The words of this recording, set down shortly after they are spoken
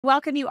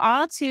Welcome you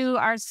all to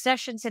our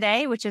session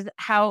today, which is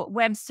how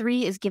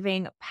Web3 is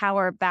giving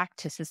power back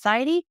to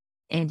society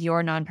and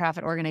your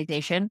nonprofit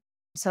organization.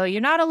 So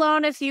you're not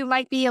alone if you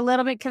might be a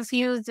little bit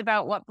confused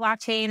about what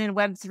blockchain and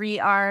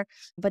Web3 are,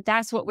 but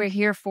that's what we're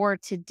here for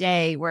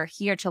today. We're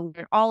here to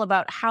learn all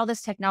about how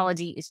this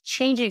technology is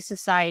changing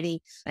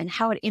society and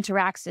how it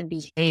interacts and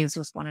behaves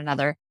with one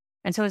another.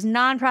 And so as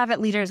nonprofit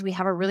leaders, we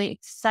have a really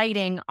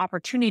exciting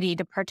opportunity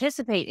to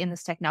participate in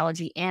this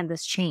technology and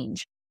this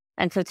change.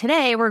 And so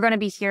today we're going to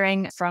be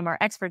hearing from our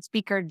expert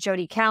speaker,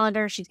 Jodi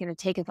Callender. She's going to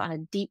take us on a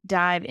deep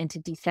dive into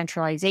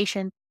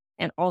decentralization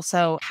and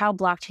also how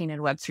blockchain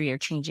and Web3 are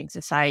changing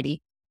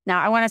society. Now,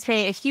 I want to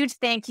say a huge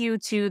thank you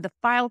to the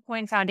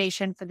Filecoin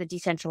Foundation for the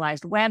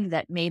decentralized web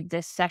that made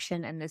this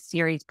session and this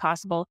series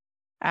possible.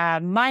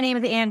 My name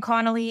is Ann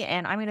Connolly,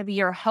 and I'm going to be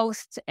your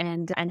host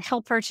and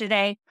helper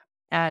today.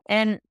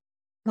 And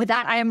with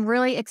that, I am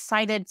really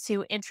excited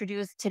to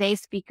introduce today's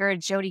speaker,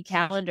 Jodi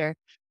Callender.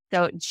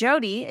 So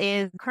Jodi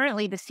is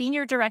currently the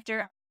Senior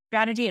Director of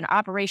Strategy and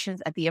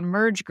Operations at the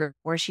Emerge Group,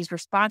 where she's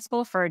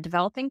responsible for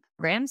developing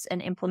programs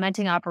and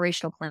implementing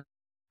operational plans.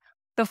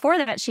 Before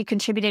that, she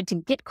contributed to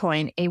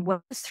Gitcoin, a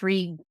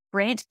Web3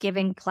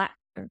 grant-giving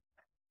platform.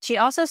 She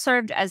also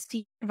served as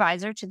Senior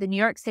Advisor to the New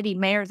York City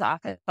Mayor's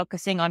Office,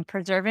 focusing on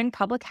preserving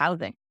public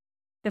housing.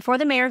 Before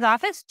the Mayor's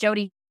Office,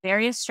 Jodi had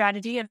various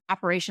strategy and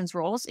operations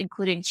roles,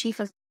 including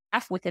Chief of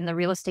Staff within the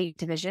Real Estate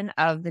Division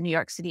of the New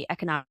York City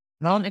Economic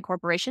Development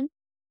Corporation,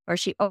 where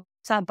she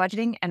oversaw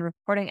budgeting and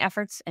reporting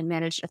efforts and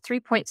managed a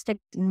 3.6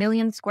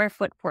 million square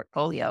foot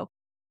portfolio.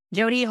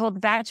 Jodi holds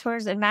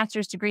bachelor's and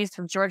master's degrees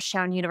from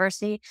Georgetown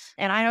University.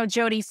 And I know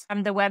Jodi's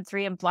from the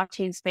Web3 and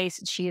blockchain space,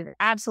 and she is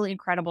absolutely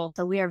incredible.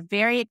 So we are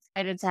very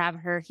excited to have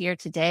her here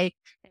today.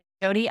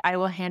 Jodi, I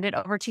will hand it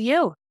over to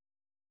you.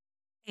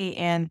 Hey,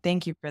 and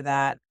thank you for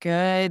that.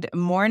 Good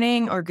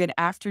morning or good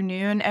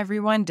afternoon,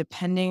 everyone,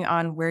 depending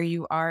on where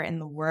you are in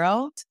the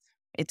world.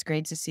 It's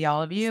great to see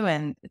all of you,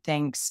 and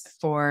thanks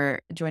for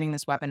joining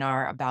this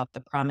webinar about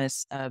the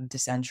promise of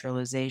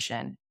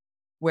decentralization,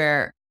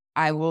 where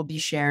I will be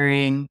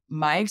sharing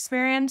my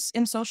experience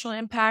in social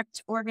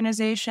impact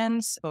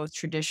organizations, both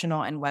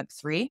traditional and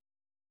Web3.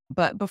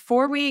 But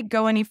before we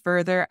go any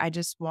further, I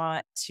just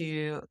want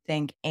to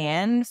thank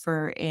Anne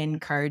for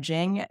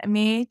encouraging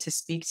me to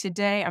speak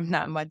today. I'm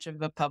not much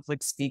of a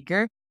public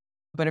speaker,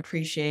 but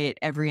appreciate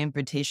every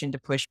invitation to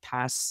push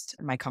past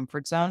my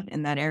comfort zone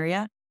in that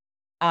area.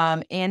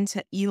 And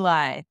to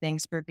Eli,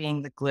 thanks for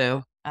being the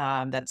glue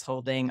that's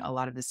holding a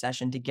lot of the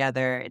session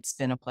together. It's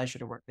been a pleasure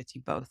to work with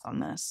you both on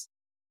this.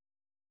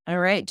 All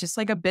right, just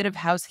like a bit of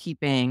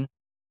housekeeping.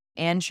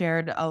 Anne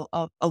shared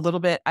a little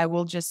bit. I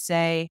will just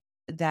say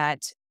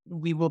that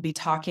we will be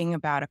talking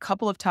about a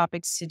couple of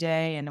topics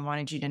today, and I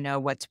wanted you to know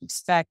what to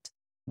expect.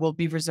 We'll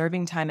be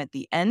reserving time at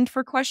the end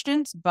for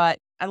questions, but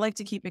I like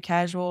to keep it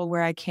casual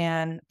where I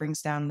can.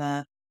 Brings down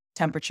the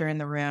temperature in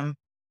the room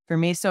for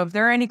me. So if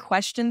there are any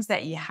questions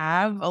that you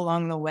have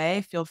along the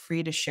way, feel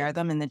free to share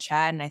them in the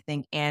chat, and I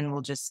think Anne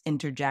will just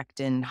interject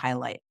and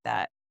highlight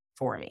that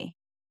for me.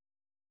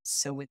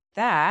 So with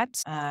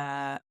that,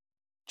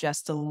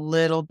 just a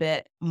little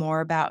bit more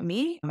about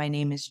me. My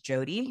name is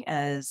Jodi,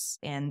 as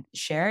Anne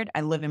shared.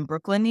 I live in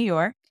Brooklyn, New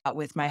York,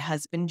 with my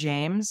husband,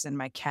 James, and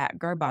my cat,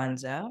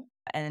 Garbanzo.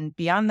 And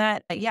beyond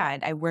that,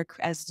 I work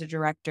as the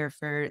director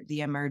for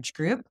the Emerge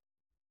Group.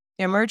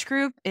 The Emerge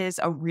Group is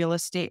a real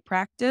estate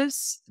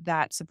practice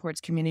that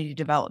supports community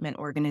development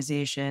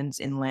organizations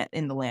in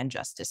the land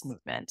justice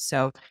movement.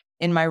 So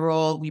in my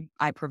role,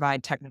 I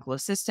provide technical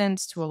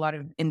assistance to a lot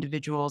of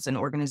individuals and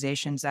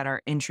organizations that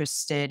are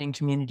interested in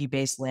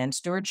community-based land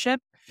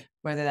stewardship,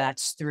 whether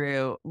that's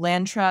through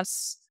land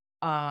trusts,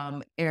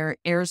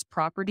 heirs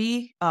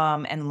property,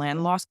 and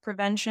land loss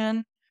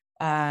prevention,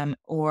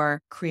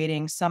 or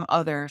creating some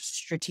other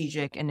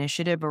strategic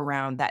initiative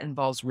around that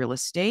involves real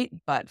estate,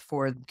 but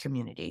for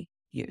community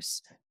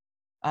use.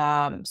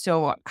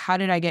 So how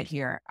did I get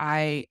here?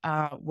 I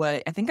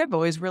think I've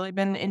always really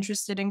been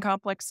interested in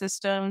complex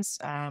systems.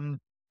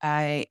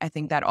 I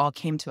think that all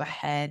came to a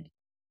head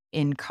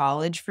in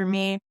college for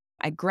me.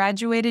 I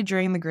graduated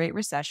during the Great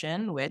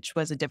Recession, which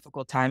was a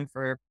difficult time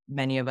for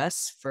many of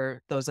us,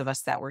 for those of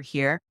us that were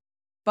here.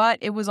 But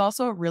it was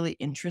also a really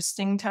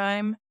interesting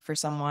time for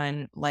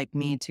someone like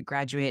me to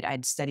graduate.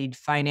 I'd studied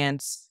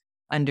finance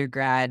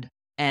undergrad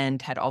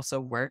and had also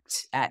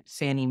worked at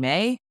Fannie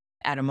Mae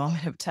at a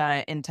moment of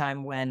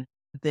time when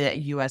the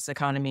US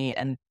economy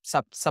and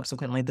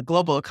subsequently the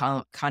global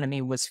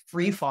economy was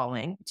free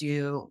falling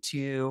due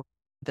to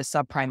the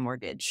subprime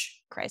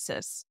mortgage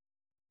crisis.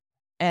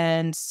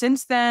 And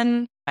since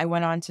then, I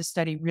went on to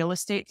study real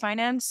estate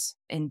finance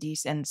and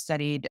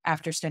studied,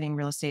 after studying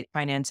real estate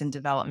finance and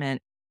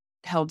development,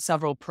 held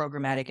several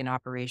programmatic and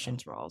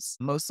operations roles,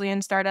 mostly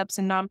in startups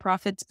and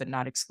nonprofits, but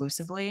not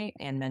exclusively.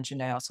 And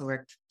mentioned I also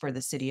worked for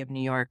the city of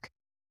New York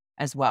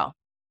as well.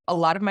 A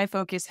lot of my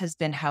focus has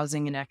been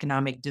housing and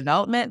economic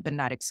development, but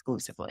not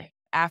exclusively.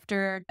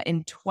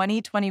 In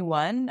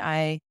 2021,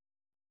 I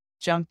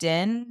jumped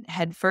in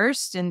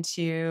headfirst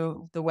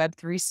into the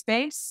Web3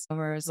 space,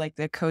 where I was like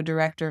the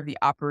co-director of the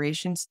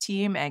operations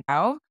team at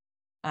Go,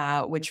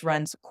 which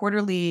runs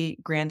quarterly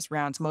grants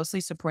rounds,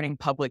 mostly supporting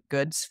public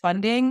goods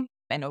funding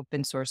and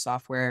open source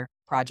software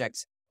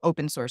projects.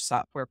 Open source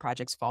software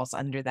projects falls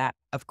under that,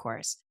 of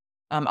course.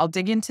 I'll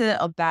dig into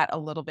that a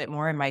little bit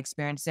more in my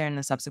experience there in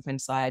the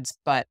subsequent slides,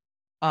 but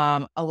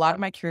a lot of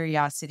my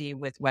curiosity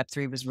with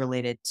Web3 was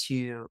related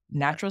to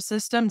natural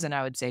systems and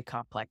I would say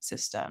complex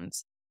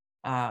systems.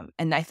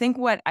 And I think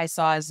what I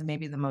saw as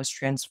maybe the most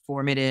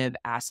transformative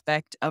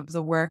aspect of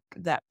the work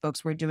that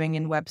folks were doing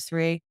in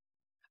Web3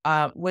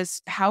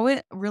 was how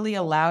it really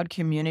allowed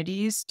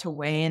communities to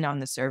weigh in on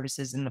the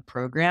services and the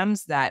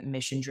programs that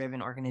mission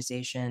driven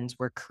organizations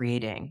were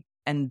creating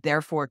and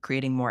therefore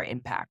creating more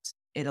impact.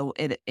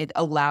 It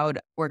allowed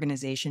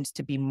organizations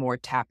to be more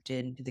tapped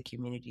into the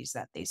communities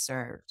that they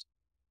served.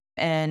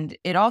 And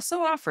it also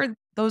offered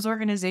those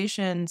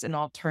organizations an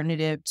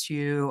alternative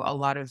to a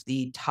lot of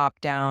the top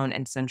down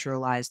and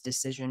centralized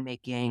decision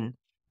making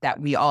that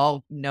we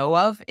all know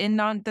of in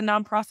the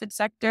nonprofit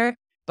sector,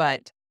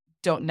 but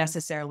don't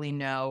necessarily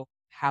know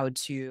how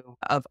to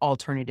of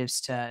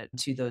alternatives to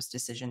those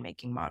decision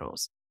making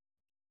models.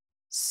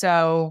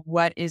 So,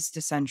 what is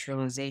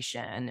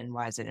decentralization and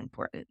why is it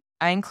important?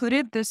 I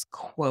included this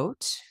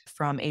quote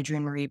from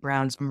Adrienne Marie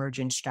Brown's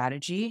Emergent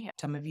Strategy.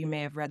 Some of you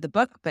may have read the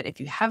book, but if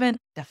you haven't,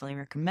 definitely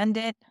recommend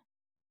it.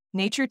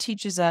 Nature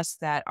teaches us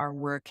that our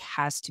work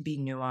has to be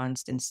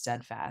nuanced and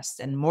steadfast,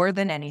 and more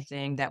than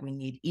anything, that we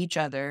need each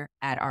other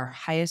at our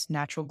highest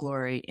natural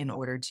glory in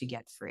order to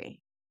get free.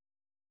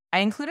 I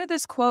included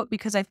this quote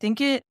because I think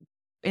it,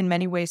 in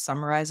many ways,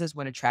 summarizes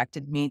what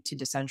attracted me to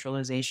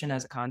decentralization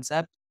as a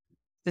concept.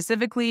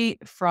 Specifically,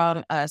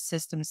 from a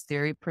systems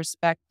theory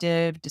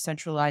perspective,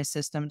 decentralized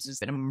systems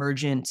is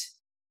emergent.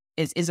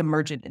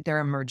 They're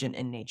emergent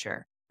in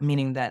nature,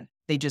 meaning that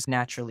they just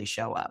naturally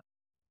show up.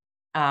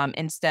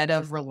 Instead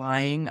of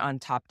relying on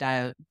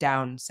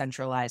down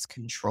centralized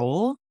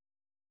control,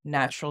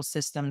 natural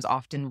systems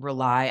often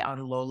rely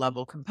on low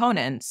level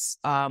components,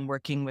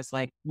 working with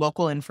like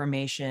local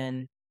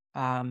information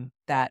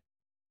that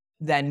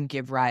then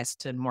give rise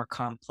to more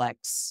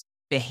complex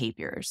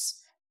behaviors.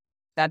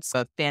 That's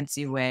a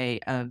fancy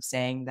way of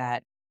saying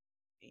that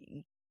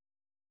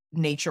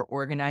nature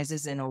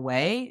organizes in a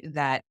way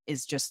that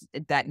is just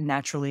that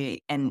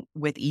naturally and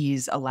with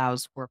ease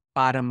allows for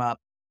bottom up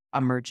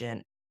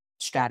emergent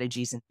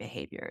strategies and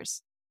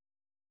behaviors.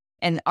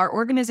 And our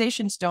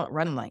organizations don't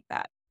run like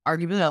that.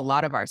 Arguably, a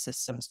lot of our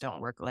systems don't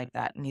work like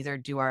that. Neither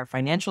do our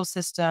financial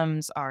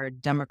systems, our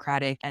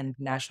democratic and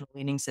national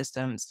leading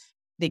systems.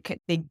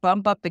 They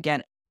bump up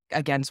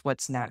against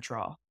what's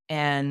natural.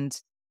 And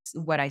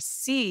what I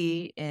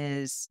see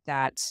is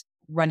that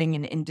running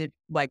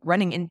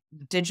in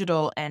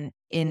digital and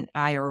in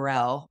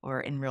IRL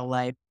or in real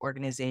life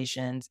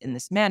organizations in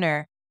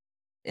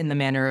the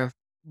manner of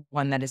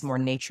one that is more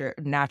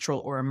natural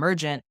or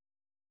emergent,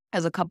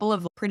 has a couple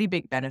of pretty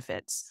big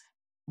benefits.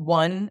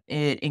 One,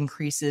 it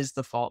increases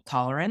the fault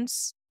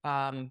tolerance,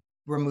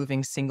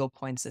 removing single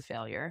points of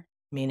failure,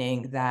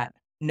 meaning that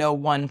no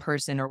one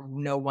person or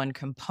no one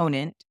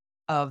component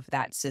of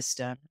that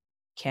system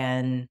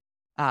can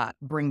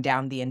bring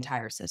down the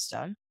entire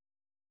system.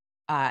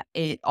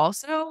 It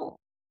also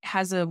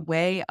has a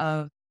way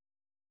of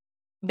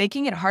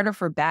making it harder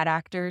for bad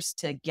actors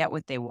to get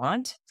what they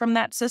want from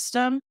that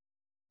system.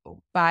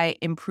 By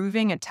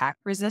improving attack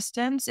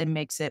resistance, it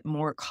makes it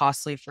more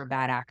costly for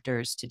bad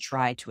actors to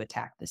try to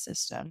attack the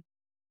system.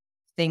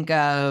 Think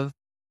of,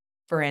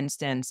 for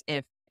instance,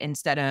 if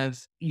instead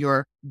of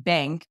your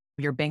bank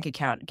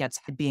account gets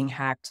being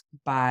hacked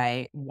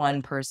by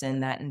one person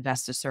that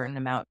invests a certain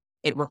amount,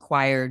 it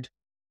required,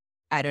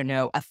 I don't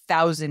know,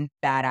 1,000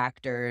 bad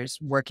actors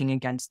working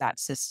against that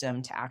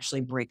system to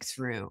actually break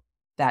through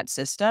that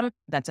system.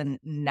 That's a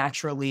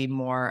naturally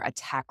more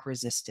attack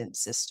resistant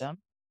system.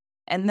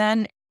 And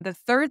then the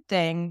third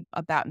thing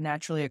about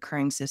naturally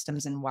occurring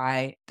systems and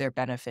why they're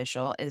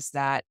beneficial is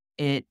that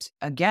it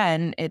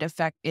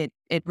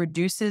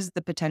reduces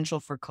the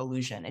potential for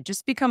collusion. It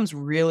just becomes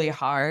really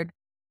hard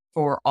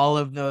for all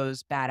of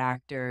those bad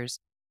actors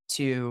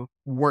to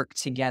work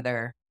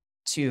together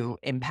to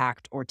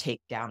impact or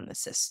take down the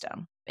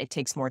system. It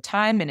takes more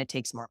time and it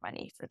takes more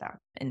money for them,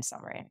 in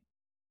summary.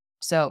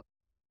 So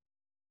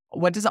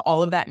what does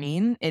all of that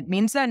mean? It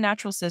means that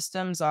natural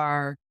systems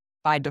are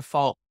by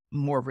default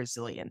more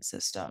resilient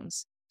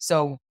systems.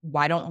 So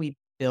why don't we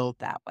build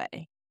that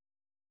way?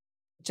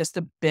 Just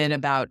a bit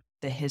about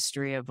the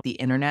history of the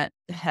internet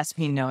as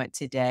we know it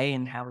today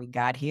and how we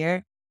got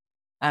here.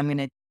 I'm going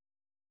to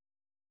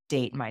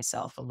date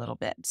myself a little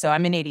bit. So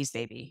I'm an 80s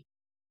baby.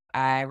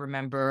 I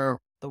remember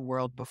the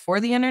world before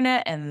the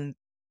internet and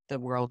the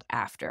world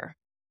after.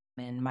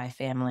 In my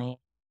family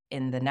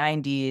in the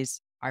 90s,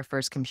 our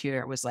first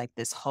computer was like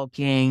this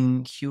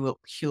hulking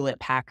Hewlett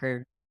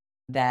Packard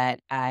that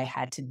I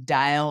had to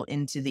dial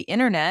into the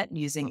internet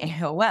using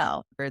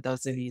AOL, for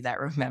those of you that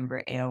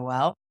remember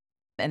AOL.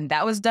 And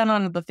that was done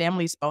on the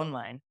family's phone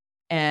line.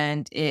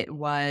 And it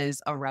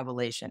was a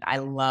revelation. I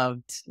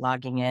loved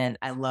logging in.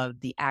 I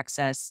loved the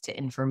access to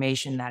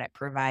information that it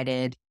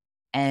provided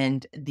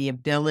and the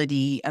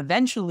ability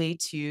eventually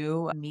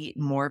to meet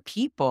more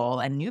people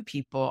and new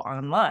people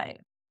online.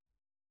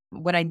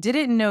 What I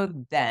didn't know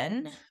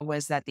then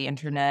was that the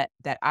internet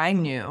that I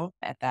knew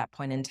at that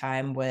point in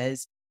time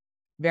was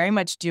very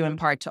much due in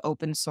part to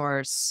open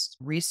source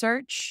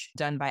research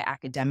done by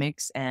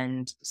academics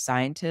and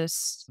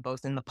scientists,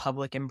 both in the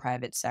public and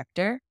private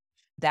sector,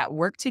 that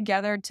worked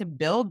together to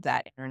build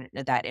that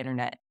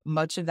internet.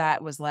 Much of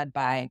that was led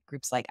by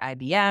groups like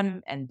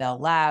IBM and Bell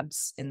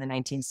Labs in the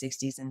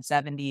 1960s and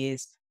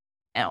 70s.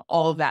 And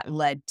all of that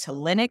led to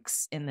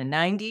Linux in the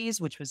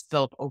 90s, which was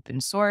built open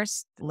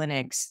source. The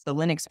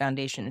Linux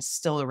Foundation is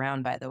still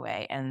around, by the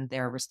way, and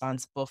they're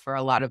responsible for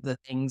a lot of the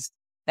things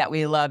that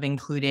we love,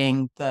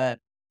 including the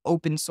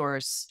open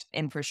source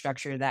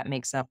infrastructure that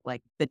makes up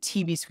like the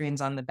TV screens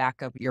on the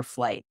back of your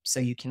flight so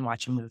you can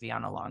watch a movie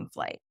on a long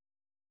flight.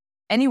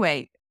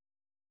 Anyway,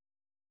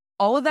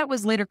 all of that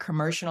was later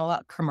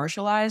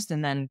commercialized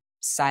and then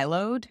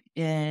siloed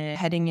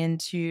heading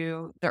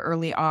into the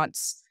early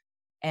aughts.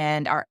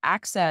 And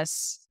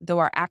though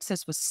our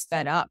access was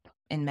sped up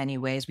in many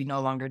ways, we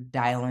no longer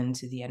dial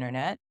into the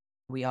internet.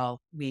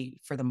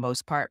 For the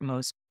most part,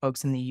 most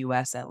folks in the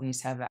US at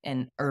least have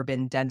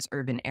in dense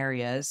urban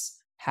areas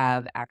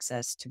have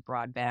access to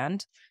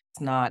broadband.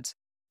 It's not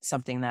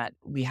something that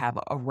we have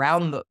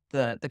around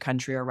the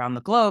country, around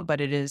the globe, but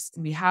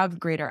we have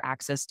greater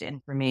access to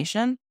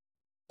information.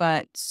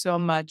 But so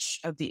much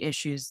of the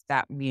issues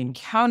that we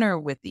encounter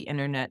with the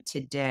internet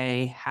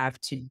today have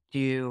to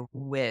do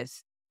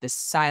with the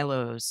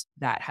silos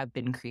that have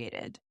been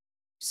created.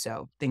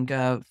 So think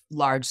of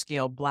large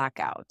scale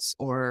blackouts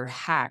or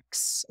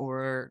hacks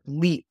or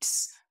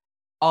leaks.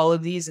 All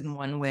of these, in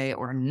one way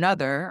or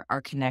another,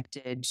 are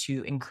connected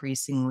to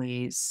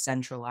increasingly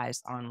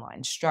centralized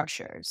online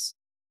structures.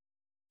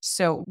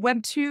 So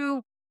Web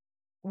 2,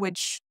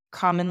 which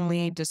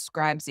commonly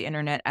describes the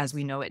internet as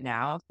we know it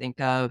now, think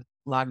of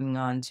logging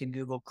on to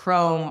Google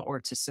Chrome or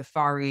to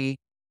Safari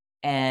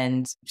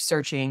and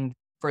searching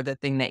for the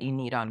thing that you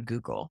need on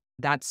Google.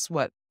 That's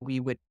what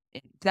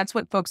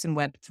folks in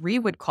Web 3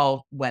 would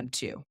call Web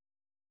 2.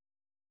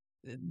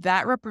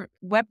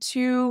 Web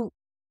 2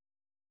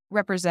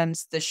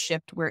 represents the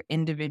shift where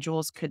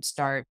individuals could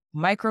start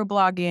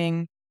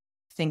microblogging.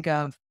 Think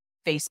of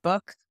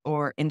Facebook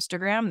or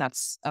Instagram.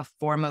 That's a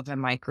form of a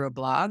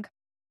microblog.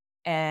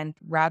 And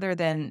rather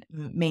than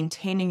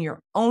maintaining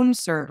your own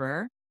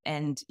server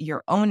and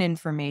your own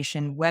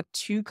information, Web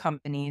 2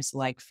 companies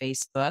like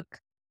Facebook,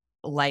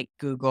 like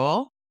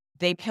Google,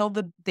 they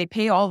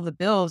pay all the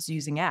bills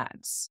using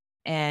ads.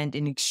 And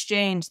in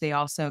exchange, they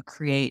also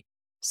create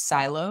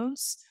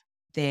silos.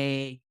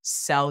 They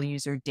sell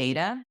user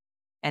data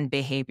and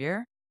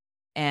behavior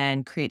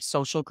and create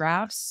social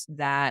graphs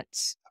that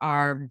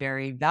are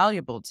very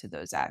valuable to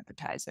those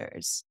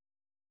advertisers.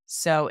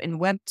 So in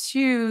Web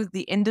 2,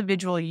 the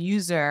individual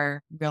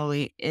user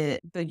the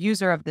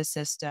user of the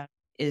system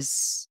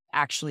is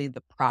actually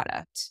the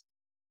product,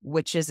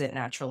 which isn't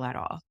natural at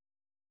all.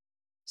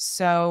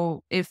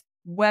 So if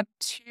Web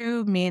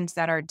 2 means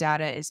that our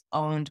data is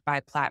owned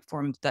by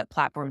the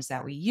platforms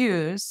that we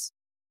use,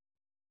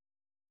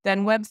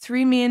 then Web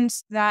 3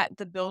 means that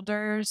the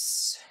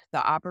builders,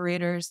 the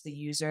operators, the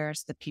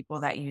users, the people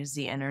that use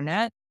the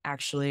internet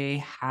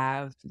actually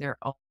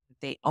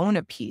they own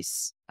a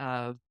piece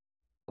of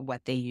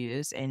what they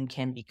use and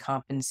can be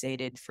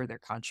compensated for their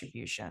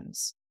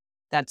contributions.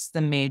 That's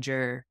the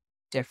major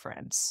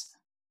difference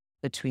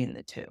between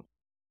the two.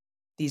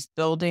 These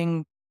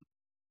building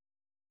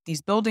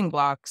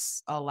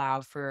blocks allow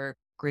for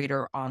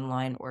greater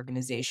online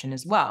organization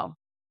as well,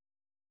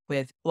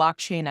 with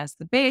blockchain as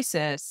the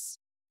basis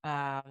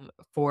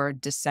for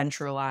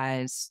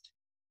decentralized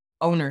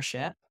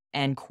ownership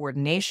and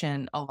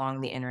coordination along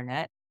the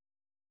internet.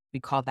 We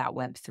call that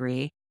Web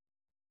 3.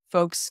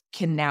 Folks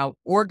can now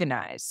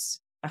organize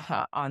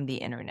on the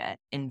internet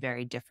in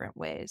very different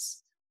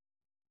ways.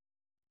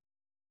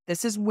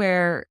 This is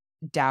where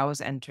DAOs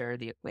enter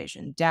the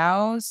equation.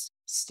 DAO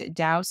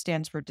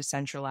stands for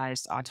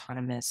decentralized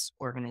autonomous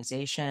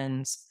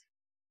organizations.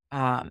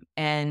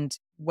 And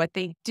what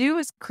they do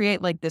is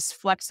create like this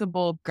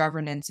flexible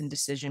governance and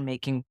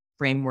decision-making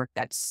framework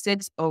that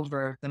sits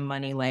over the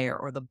money layer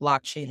or the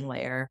blockchain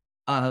layer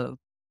of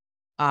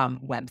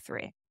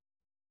Web3.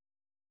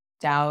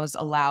 DAOs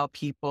allow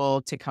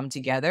people to come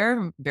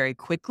together very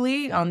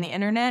quickly on the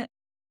internet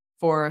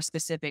for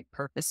specific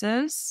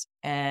purposes,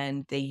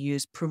 and they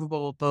use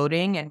provable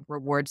voting and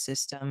reward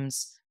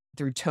systems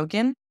through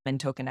token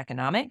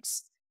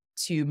economics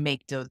to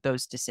make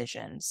those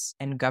decisions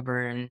and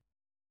govern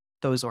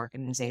those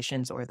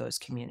organizations or those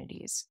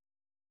communities.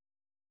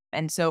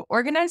 And so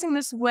organizing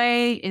this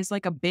way is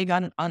like a big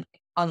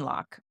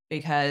unlock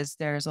because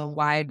there's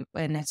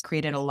has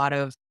created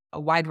a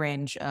wide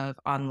range of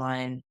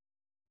online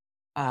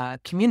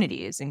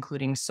communities,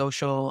 including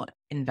social,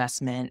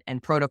 investment,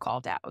 and protocol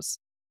DAOs.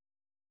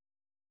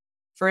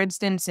 For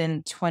instance,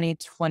 in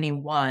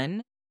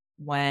 2021,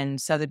 when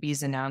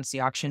Sotheby's announced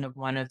the auction of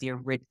one of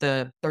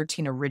the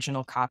 13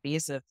 original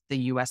copies of the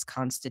US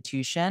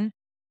Constitution.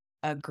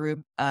 A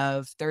group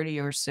of 30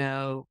 or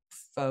so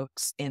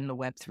folks in the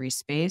Web3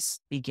 space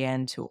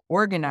began to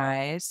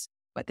organize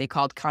what they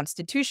called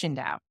Constitution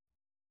DAO.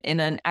 In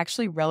an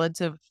actually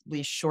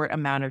relatively short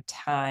amount of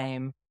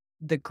time,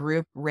 the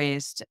group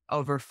raised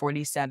over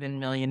 $47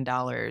 million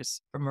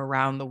from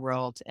around the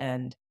world,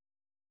 and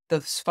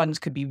those funds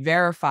could be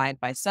verified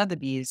by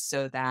Sotheby's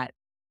so that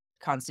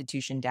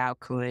Constitution DAO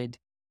could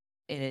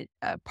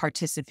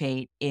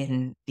participate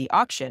in the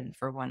auction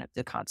for one of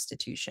the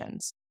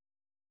constitutions.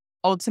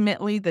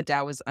 Ultimately, the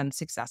DAO was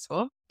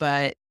unsuccessful,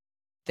 but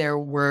there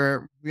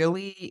were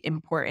really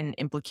important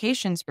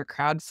implications for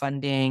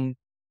crowdfunding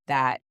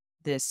that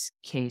this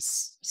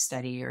case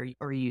study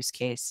or use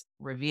case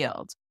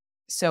revealed.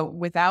 So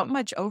without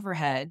much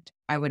overhead,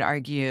 I would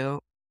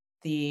argue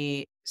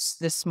the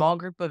small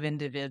group of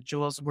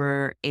individuals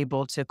were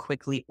able to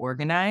quickly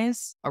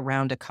organize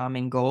around a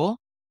common goal,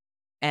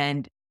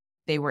 and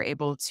they were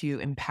able to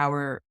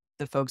empower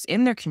the folks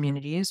in their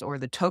communities or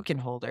the token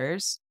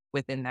holders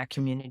within that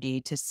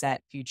community to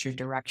set future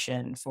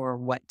direction for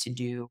what to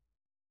do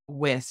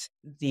with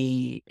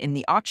in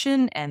the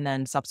auction, and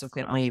then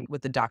subsequently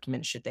with the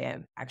document should they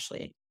have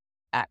actually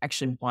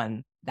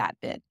won that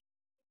bid.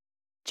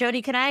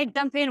 Jodi, can I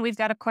jump in? We've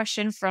got a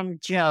question from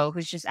Joe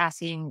who's just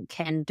asking,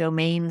 can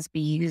domains be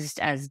used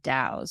as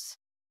DAOs?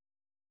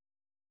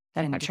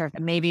 I'm not sure.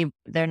 Maybe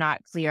they're not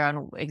clear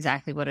on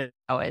exactly what a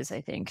DAO is, I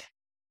think.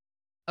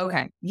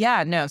 Okay.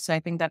 Yeah, no. So I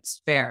think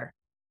that's fair.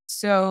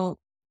 So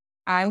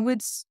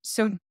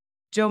so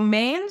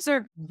domains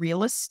are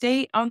real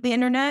estate on the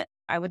internet.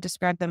 I would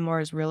describe them more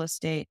as real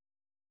estate,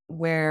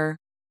 where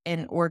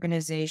an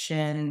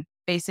organization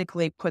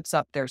basically puts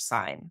up their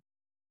sign.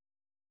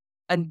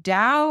 A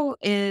DAO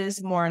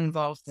is more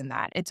involved than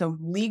that. It's a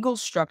legal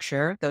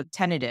structure, though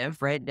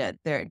tentative, right?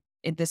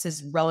 This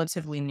is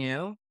relatively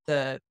new,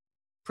 the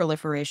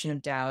proliferation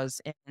of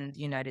DAOs in the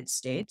United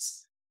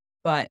States.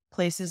 But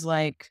places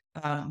like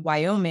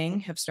Wyoming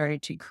have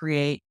started to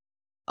create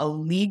a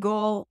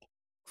legal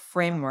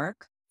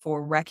framework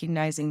for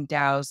recognizing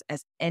DAOs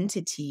as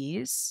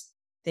entities,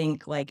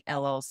 think like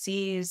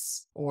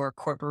LLCs or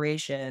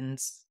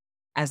corporations,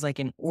 as like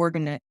an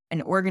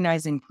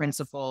organizing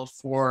principle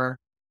for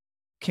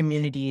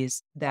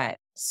communities that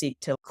seek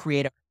to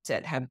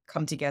that have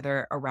come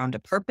together around a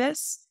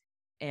purpose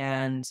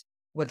and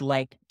would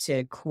like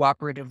to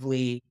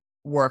cooperatively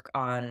work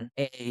on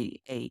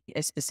a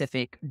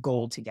specific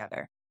goal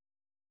together.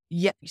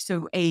 Yeah.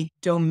 So a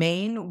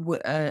domain,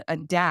 a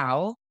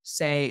DAO,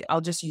 say, I'll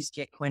just use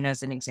Gitcoin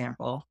as an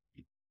example.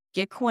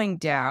 Gitcoin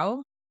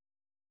DAO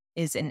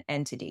is an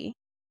entity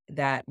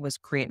that was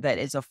created, that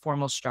is a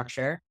formal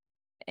structure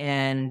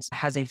and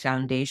has a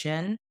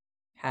foundation,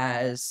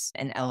 has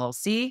an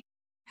LLC,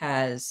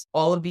 has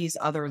all of these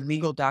other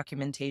legal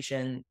documents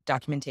that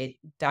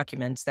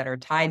are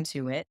tied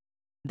to it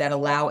that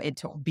allow it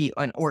to be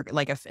an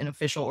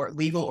official or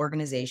legal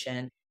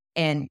organization.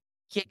 And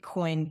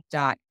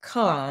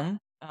Gitcoin.com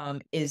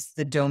is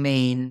the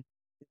domain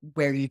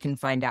where you can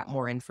find out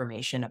more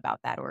information about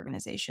that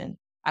organization.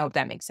 I hope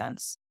that makes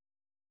sense.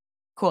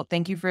 Cool.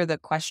 Thank you for the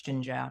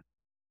question, Joe.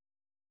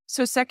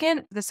 So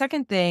the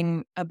second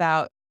thing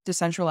about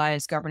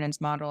decentralized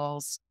governance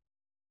models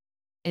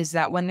is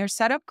that when they're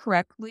set up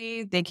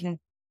correctly, they can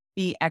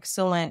be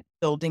excellent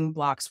building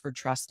blocks for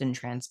trust and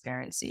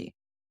transparency.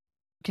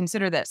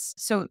 Consider this.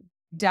 So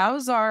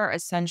DAOs are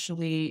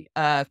essentially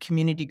a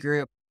community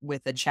group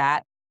with a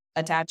chat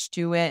attached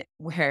to it,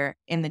 where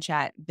in the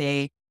chat,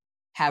 they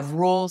have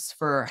rules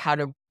for how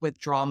to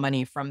withdraw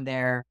money from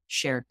their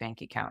shared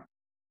bank account.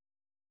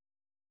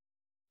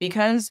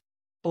 Because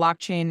all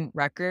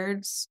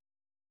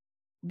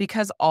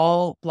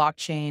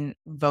blockchain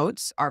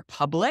votes are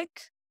public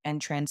and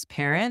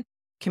transparent,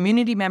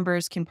 community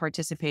members can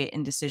participate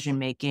in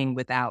decision-making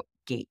without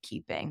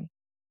gatekeeping.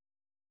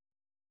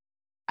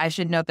 I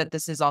should note that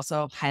this is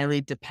also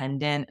highly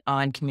dependent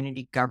on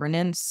community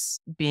governance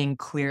being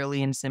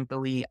clearly and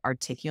simply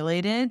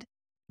articulated,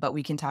 but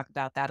we can talk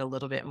about that a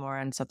little bit more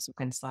on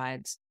subsequent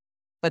slides.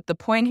 But the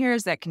point here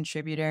is that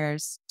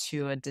contributors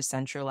to a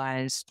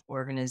decentralized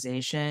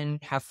organization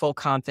have full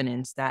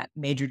confidence that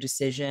major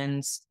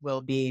decisions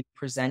will be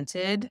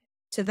presented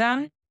to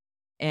them.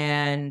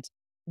 And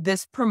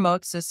this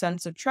promotes a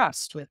sense of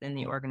trust within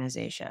the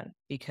organization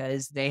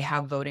because they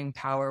have voting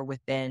power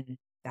within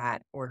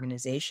that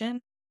organization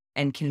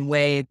and can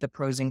weigh the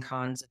pros and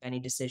cons of any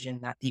decision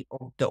that the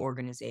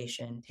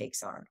organization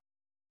takes on.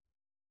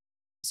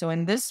 So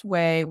in this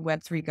way,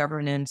 Web3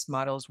 governance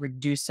models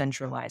reduce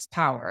centralized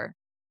power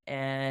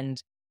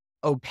and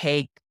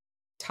opaque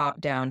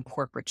top-down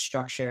corporate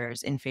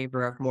structures in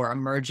favor of more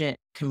emergent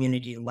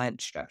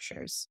community-led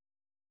structures.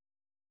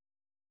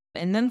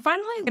 And then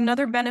finally,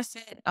 another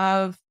benefit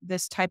of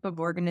this type of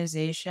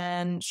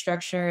organization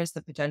structure is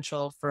the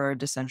potential for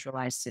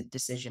decentralized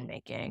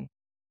decision-making.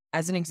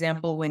 As an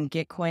example, when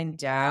Gitcoin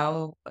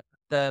DAO,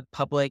 the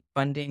public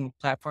funding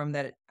platform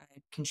that I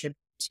contribute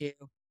to,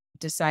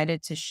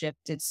 decided to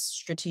shift its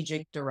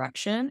strategic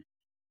direction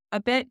a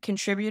bit.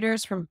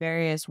 Contributors from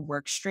various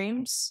work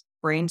streams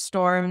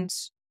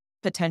brainstormed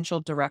potential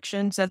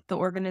directions that the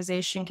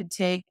organization could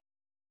take.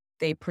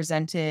 They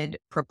presented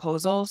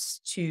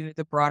proposals to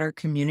the broader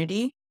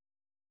community.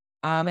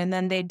 And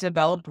then they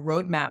developed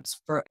roadmaps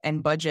for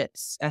and budget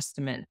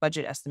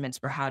estimates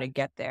for how to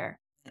get there.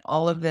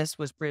 All of this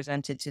was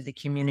presented to the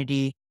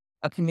community,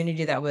 a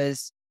community that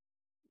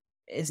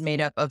is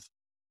made up of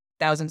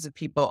thousands of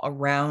people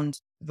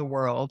around the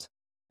world.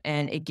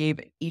 And it gave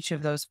each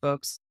of those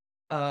folks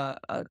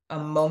a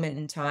moment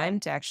in time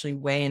to actually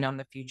weigh in on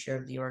the future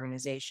of the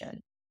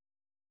organization.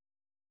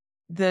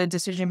 The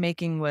decision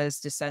making was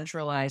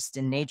decentralized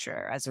in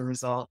nature as a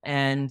result,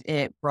 and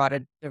it brought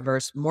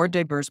more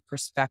diverse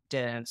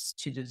perspectives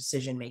to the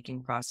decision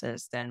making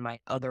process than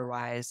might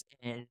otherwise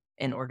in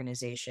an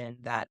organization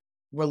that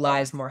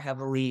relies more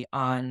heavily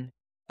on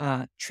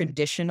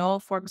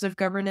traditional forms of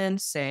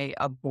governance, say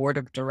a board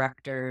of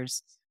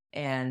directors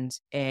and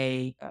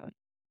an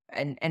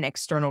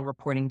external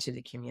reporting to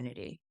the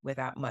community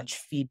without much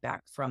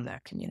feedback from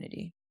that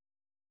community.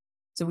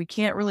 So we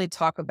can't really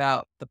talk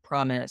about the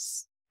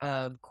promise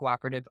of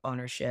cooperative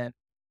ownership,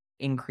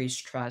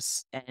 increased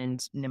trust,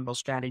 and nimble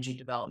strategy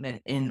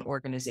development in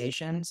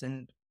organizations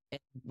and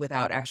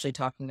without actually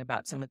talking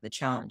about some of the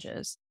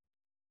challenges.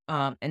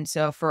 And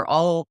so for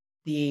all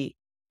the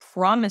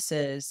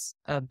promises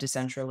of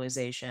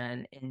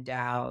decentralization in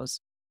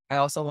DAOs, I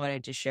also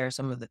wanted to share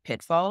some of the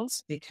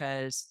pitfalls,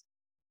 because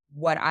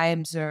what I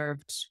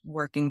observed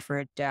working for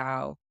a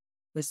DAO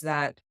was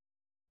that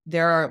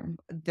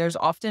there's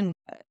often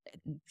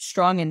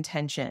strong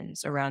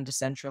intentions around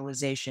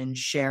decentralization,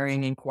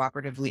 sharing and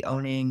cooperatively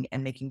owning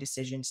and making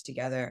decisions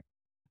together,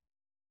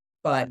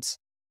 but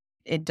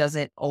it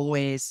doesn't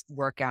always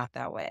work out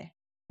that way.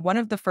 One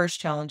of the first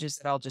challenges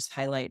that I'll just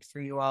highlight for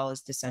you all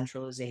is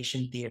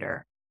decentralization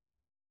theater.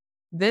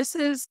 This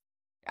is,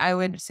 I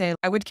would say,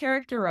 I would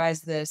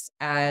characterize this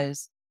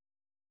as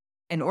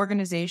an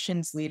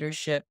organization's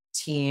leadership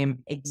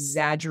team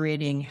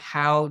exaggerating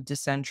how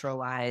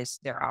decentralized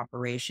their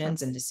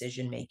operations and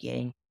decision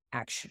making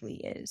actually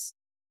is.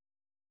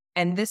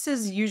 And this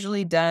is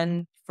usually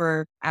done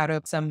out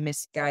of some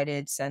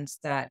misguided sense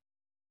that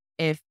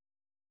if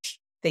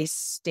they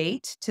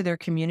state to their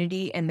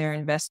community and their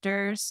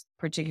investors,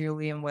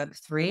 particularly in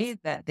Web3,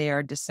 that they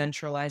are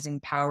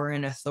decentralizing power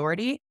and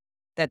authority,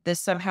 that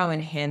this somehow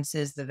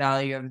enhances the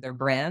value of their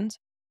brand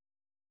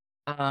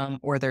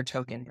or their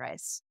token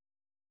price.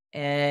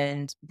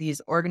 And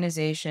these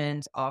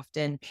organizations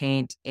often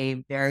paint a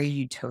very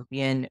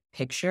utopian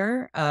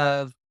picture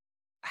of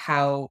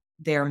how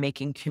they're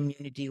making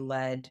community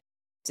led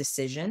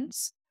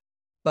decisions.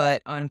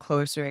 But on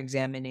closer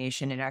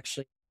examination, it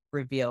actually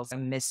reveals a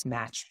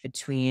mismatch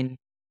between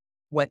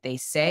what they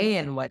say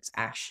and what's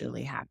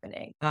actually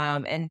happening.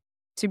 And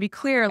to be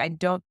clear, I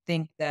don't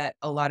think that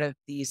a lot of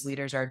these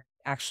leaders are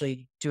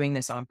actually doing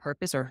this on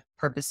purpose or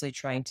purposely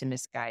trying to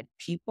misguide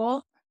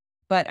people.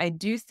 But I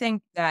do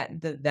think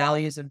that the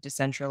values of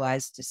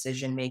decentralized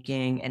decision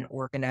making and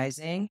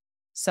organizing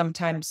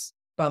sometimes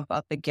bump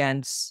up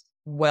against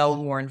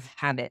well worn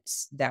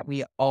habits that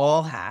we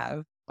all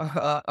have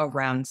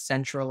around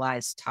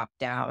centralized top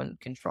down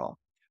control.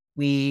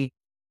 We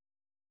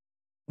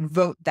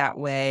vote that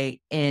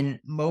way in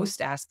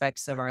most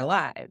aspects of our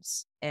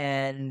lives.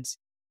 And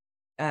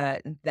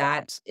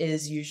that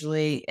is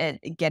usually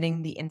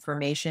getting the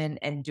information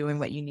and doing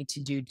what you need to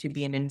do to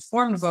be an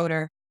informed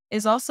voter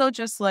is also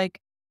just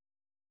like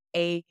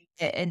a,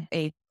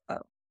 a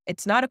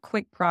it's not a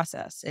quick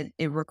process.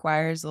 It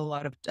requires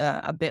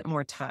a bit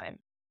more time.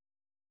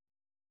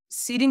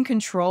 Ceding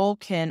control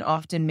can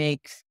often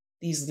make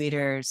these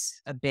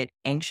leaders a bit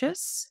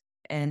anxious,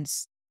 and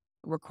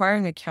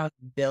requiring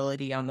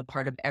accountability on the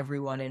part of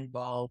everyone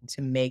involved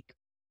to make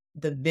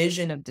the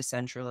vision of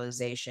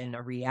decentralization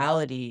a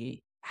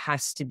reality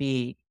has to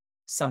be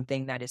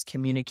something that is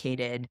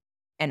communicated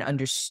and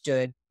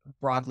understood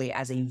broadly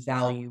as a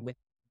value with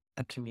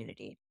a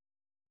community.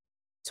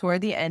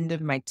 Toward the end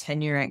of my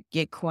tenure at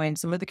Gitcoin,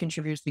 some of the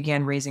contributors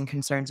began raising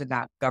concerns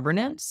about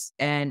governance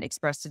and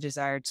expressed a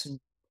desire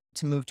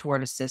to move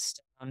toward a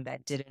system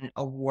that didn't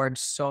award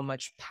so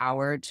much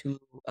power to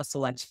a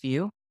select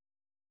few.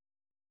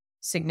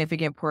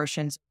 Significant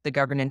portions of the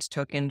governance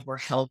tokens were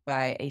held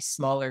by a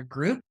smaller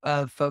group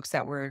of folks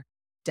that were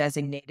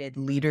designated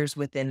leaders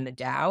within the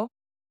DAO.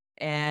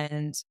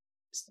 And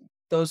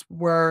those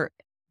were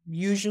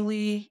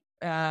usually,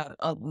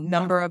 a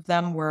number of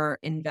them were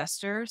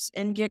investors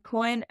in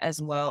Gitcoin,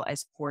 as well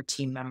as core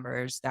team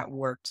members that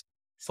worked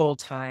full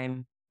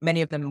time.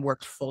 Many of them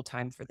worked full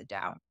time for the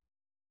DAO.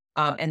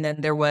 And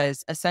then there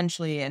was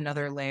essentially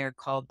another layer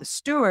called the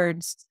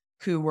stewards,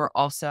 who were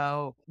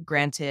also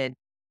granted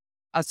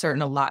a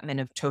certain allotment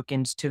of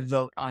tokens to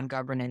vote on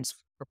governance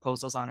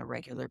proposals on a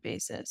regular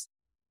basis.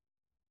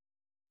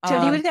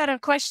 Jodi, we've got a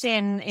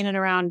question in and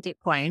around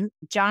Gitcoin.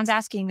 John's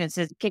asking, this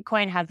says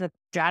Gitcoin has a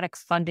Stratix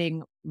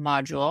funding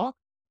module.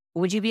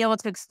 Would you be able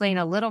to explain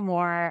a little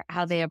more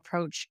how they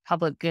approach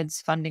public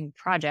goods funding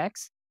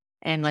projects?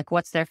 and like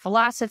what's their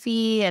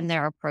philosophy and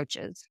their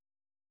approaches.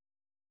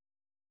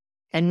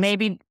 And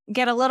maybe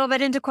get a little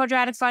bit into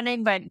quadratic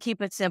funding, but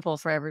keep it simple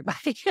for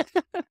everybody.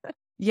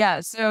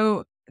 Yeah,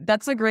 so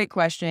that's a great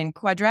question.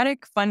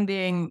 Quadratic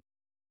funding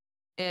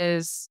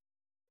is,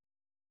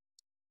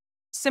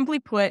 simply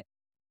put,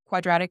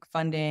 quadratic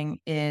funding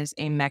is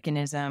a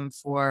mechanism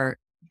for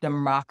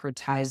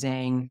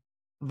democratizing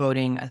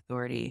voting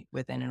authority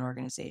within an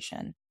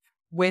organization.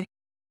 With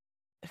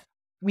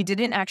We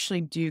didn't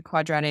actually do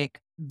quadratic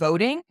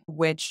voting,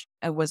 which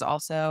was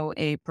also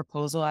a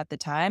proposal at the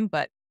time,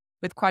 but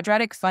with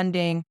quadratic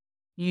funding,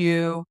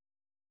 you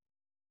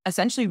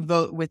essentially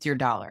vote with your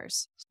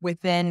dollars.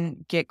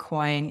 Within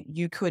Gitcoin,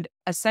 you could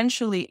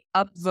essentially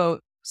upvote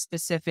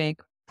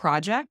specific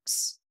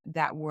projects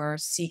that were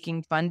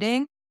seeking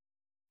funding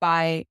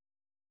by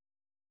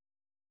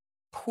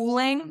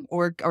pooling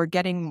or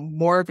getting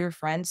more of your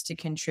friends to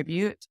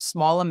contribute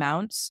small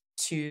amounts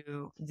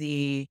to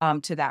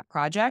that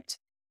project.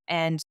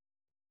 And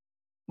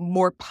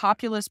more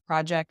populous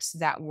projects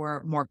that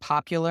were more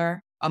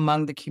popular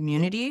among the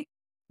community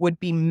would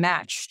be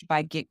matched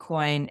by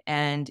Gitcoin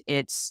and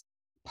its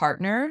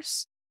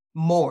partners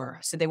more.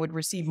 So they would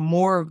receive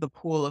more of the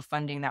pool of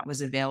funding that was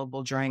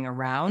available during a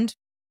round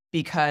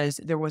because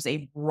there was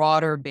a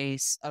broader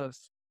base of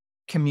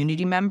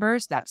community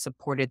members that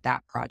supported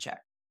that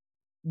project.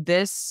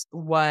 This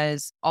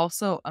was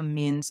also a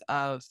means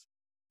of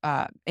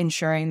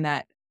ensuring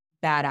that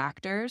bad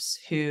actors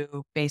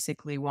who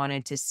basically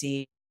wanted to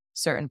see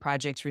certain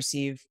projects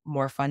receive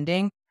more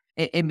funding,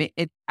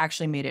 it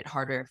actually made it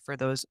harder for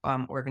those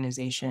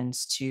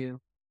organizations to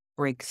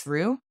break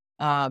through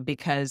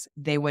because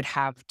they would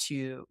have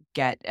to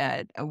get,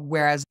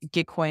 whereas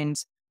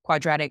Gitcoin's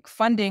quadratic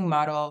funding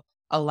model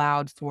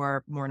allowed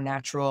for more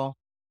natural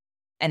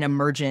and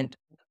emergent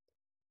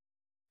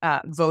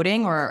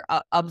voting or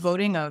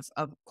upvoting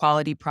of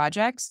quality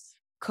projects,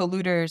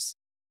 colluders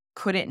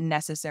couldn't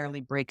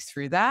necessarily break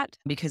through that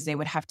because they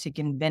would have to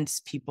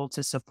convince people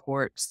to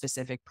support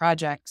specific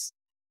projects.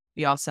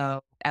 We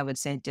also, I would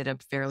say, did a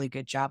fairly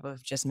good job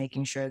of just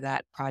making sure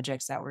that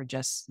projects that were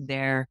just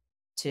there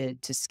to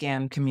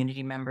scam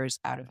community members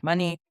out of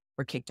money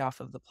were kicked off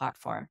of the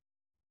platform.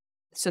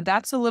 So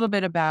that's a little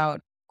bit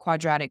about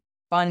quadratic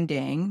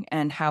funding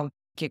and how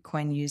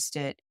Gitcoin used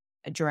it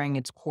during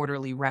its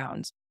quarterly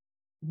rounds.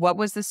 What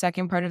was the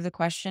second part of the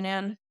question,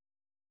 Anne?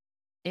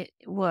 It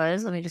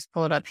was, let me just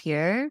pull it up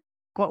here.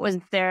 What was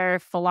their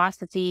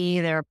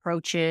philosophy, their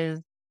approaches?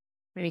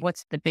 Maybe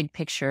what's the big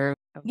picture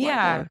of why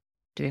Yeah. they're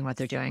doing what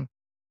they're doing?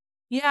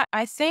 Yeah.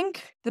 I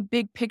think the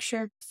big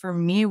picture for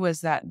me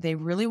was that they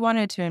really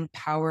wanted to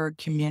empower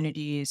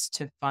communities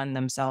to fund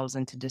themselves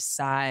and to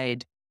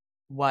decide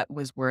what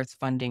was worth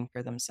funding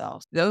for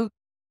themselves. Though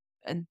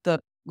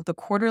the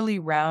quarterly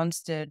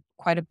rounds did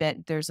quite a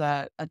bit. There's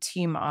a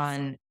team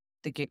on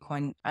the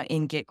Gitcoin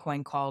in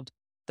Gitcoin called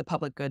the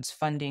Public Goods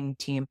Funding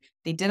Team.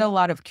 They did a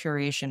lot of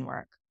curation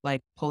work,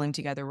 like pulling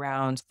together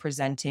rounds,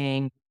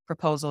 presenting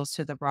proposals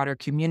to the broader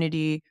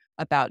community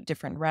about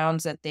different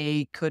rounds that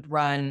they could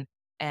run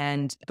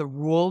and the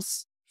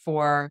rules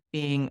for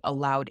being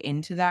allowed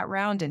into that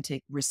round and to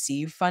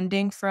receive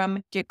funding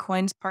from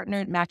Gitcoin's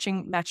partner,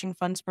 matching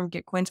funds from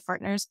Gitcoin's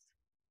partners.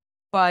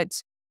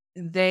 But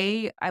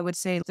I would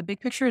say the big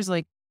picture is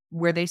like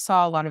where they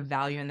saw a lot of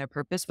value in their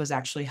purpose was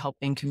actually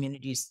helping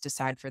communities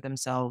decide for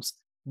themselves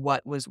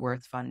what was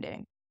worth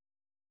funding.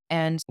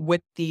 And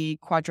with the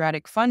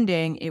quadratic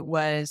funding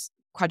was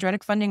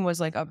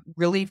like a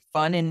really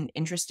fun and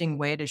interesting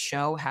way to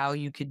show how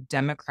you could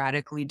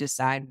democratically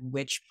decide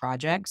which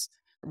projects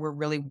were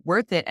really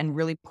worth it and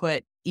really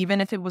put,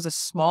 even if it was a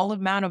small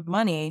amount of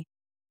money,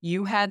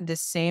 you had the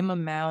same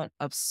amount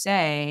of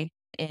say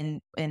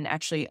in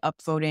actually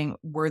upvoting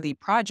worthy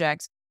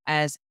projects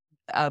as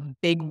a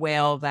big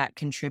whale that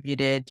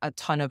contributed a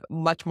ton of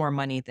much more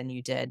money than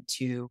you did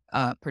to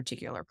a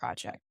particular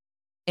project.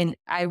 And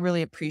I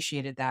really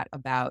appreciated that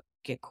about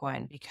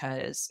Gitcoin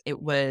because it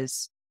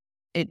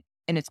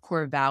in its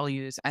core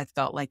values, I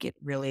felt like it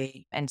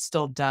really and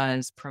still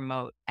does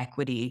promote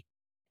equity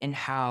in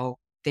how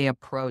they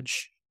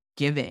approach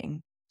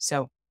giving.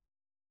 So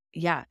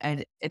yeah,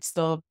 and it's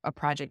still a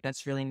project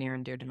that's really near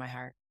and dear to my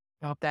heart.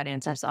 I hope that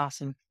answers. That's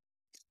awesome.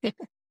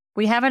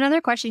 We have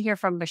another question here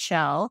from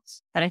Michelle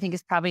that I think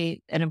is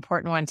probably an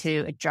important one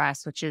to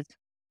address, which is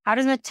how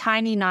does a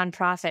tiny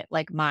nonprofit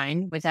like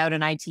mine without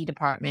an IT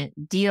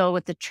department deal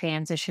with the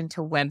transition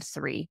to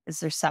Web3? Is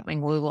there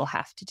something we will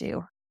have to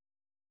do?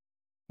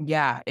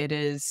 Yeah, it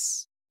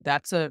is.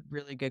 That's a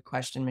really good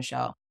question,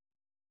 Michelle.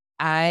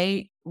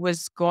 I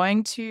was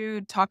going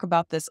to talk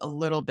about this a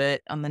little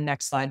bit on the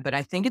next slide, but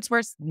I think it's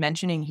worth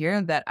mentioning here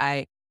that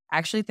I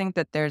actually think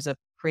that there's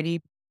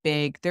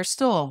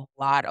still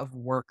a lot of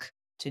work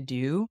to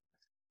do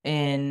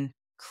in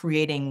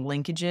creating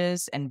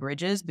linkages and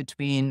bridges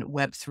between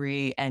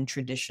Web3 and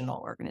traditional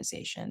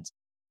organizations.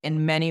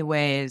 In many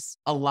ways,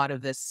 a lot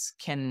of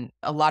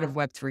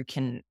Web3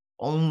 can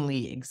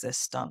only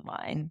exist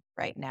online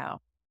right now,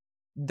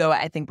 though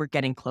I think we're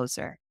getting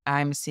closer.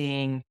 I'm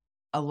seeing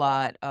a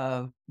lot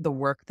of the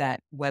work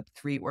that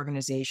Web3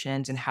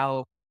 organizations and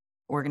how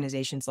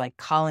organizations like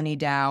Colony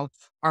DAO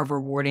are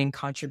rewarding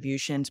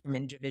contributions from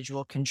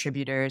individual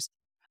contributors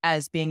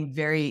as being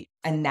very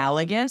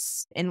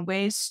analogous in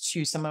ways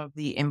to some of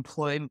the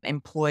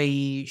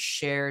employee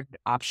shared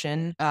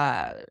option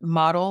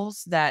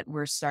models that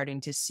we're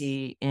starting to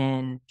see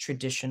in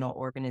traditional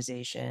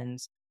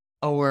organizations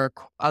or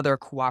other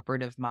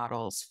cooperative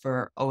models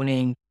for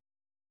owning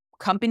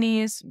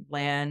companies,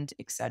 land,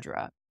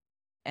 etc.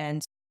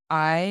 And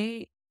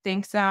I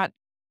think that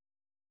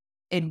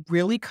it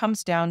really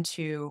comes down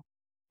to,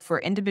 for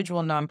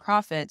individual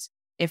nonprofits,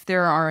 if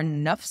there are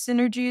enough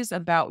synergies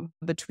about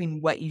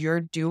between what you're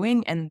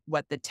doing and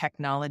what the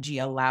technology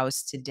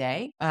allows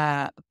today.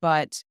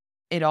 But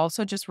it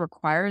also just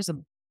requires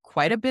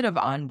quite a bit of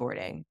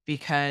onboarding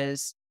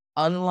because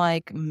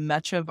unlike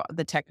much of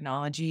the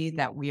technology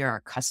that we are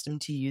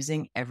accustomed to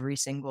using every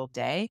single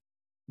day,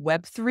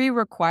 Web3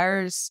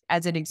 requires,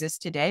 as it exists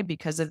today,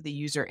 because of the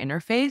user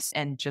interface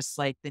and just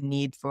like the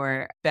need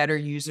for better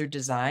user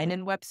design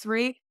in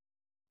Web3,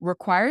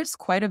 requires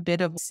quite a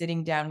bit of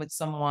sitting down with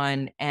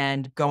someone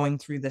and going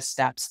through the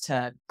steps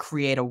to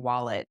create a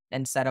wallet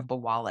and set up a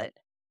wallet.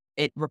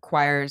 It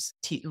requires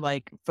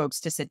like folks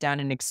to sit down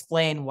and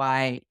explain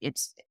why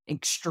it's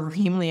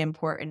extremely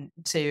important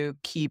to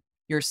keep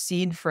your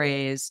seed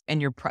phrase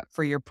and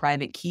for your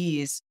private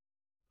keys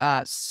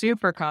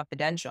super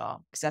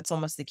confidential, because that's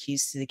almost the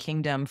keys to the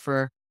kingdom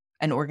for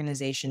an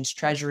organization's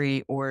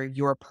treasury or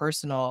your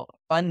personal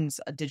funds,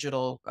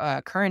 digital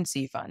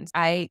currency funds.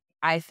 I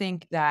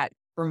think that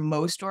for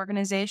most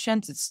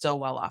organizations, it's still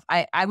well off.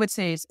 I would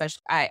say,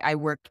 especially, I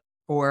work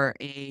for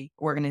a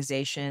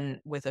organization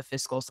with a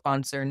fiscal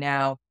sponsor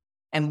now,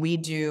 and we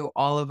do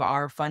all of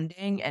our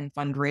funding and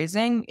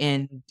fundraising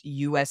in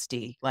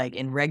USD, like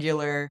in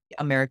regular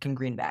American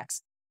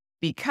greenbacks,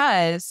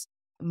 because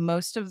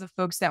most of the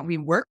folks that we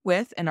work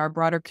with in our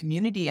broader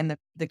community and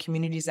the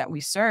communities that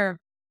we serve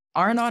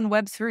aren't on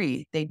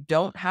Web3. They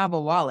don't have a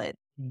wallet,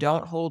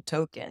 don't hold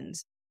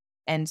tokens.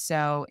 And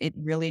so it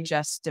really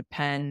just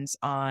depends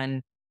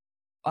on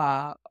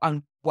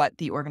what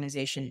the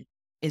organization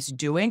is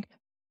doing.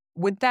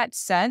 With that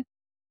said,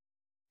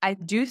 I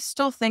do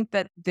still think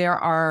that there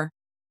are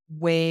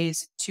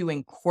ways to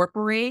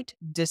incorporate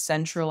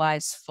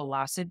decentralized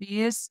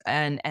philosophies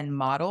and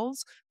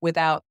models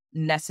without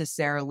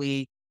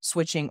necessarily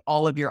switching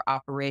all of your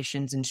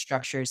operations and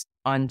structures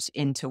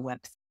into Web.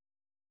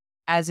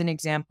 As an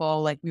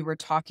example, like we were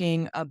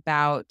talking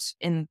about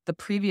in the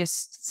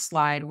previous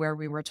slide, where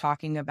we were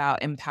talking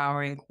about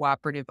empowering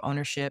cooperative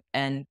ownership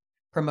and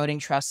promoting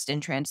trust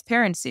and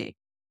transparency.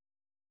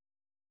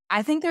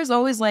 I think there's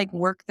always like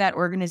work that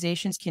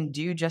organizations can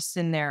do just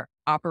in their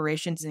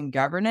operations and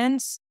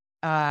governance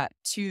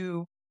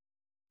to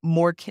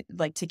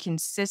like to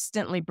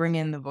consistently bring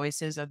in the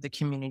voices of the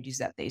communities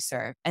that they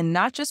serve and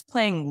not just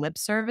playing lip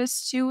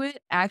service to it,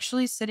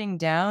 actually sitting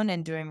down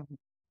and doing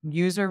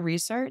user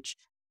research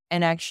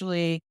and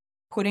actually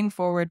putting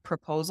forward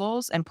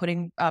proposals and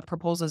putting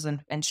proposals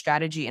and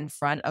strategy in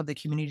front of the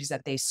communities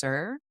that they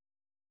serve,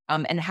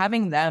 and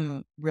having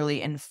them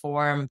really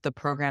inform the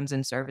programs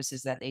and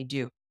services that they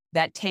do.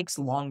 That takes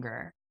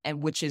longer,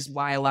 and which is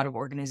why a lot of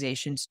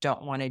organizations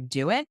don't want to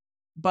do it.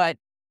 But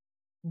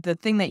the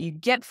thing that you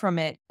get from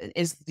it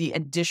is the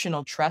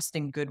additional trust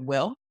and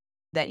goodwill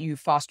that you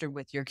fostered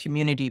with your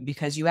community,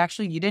 because you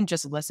didn't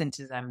just listen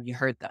to them, you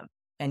heard them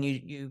and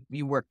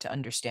you worked to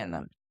understand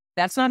them.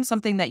 That's not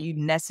something that you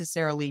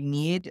necessarily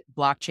need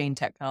blockchain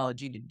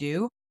technology to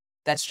do.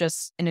 That's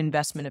just an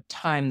investment of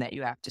time that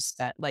you have to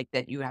set, like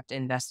that you have to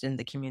invest in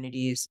the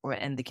communities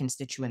and the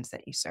constituents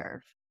that you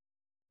serve.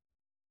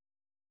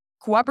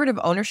 Cooperative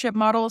ownership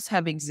models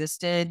have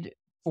existed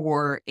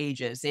for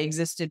ages. They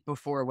existed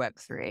before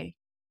Web3.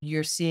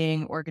 You're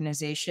seeing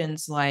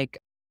organizations like,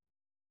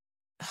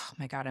 oh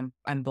my God,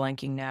 I'm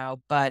blanking now,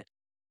 but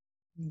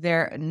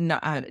they're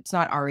not, it's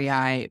not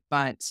REI,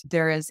 but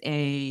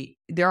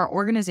there are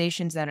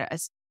organizations that are,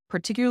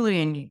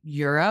 particularly in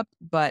Europe,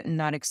 but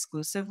not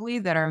exclusively,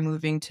 that are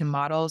moving to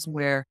models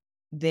where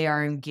they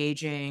are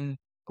engaging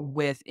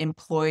with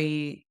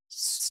employee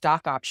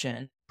stock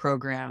option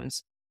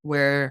programs,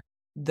 where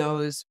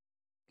those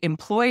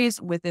employees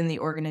within the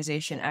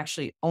organization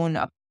actually own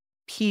a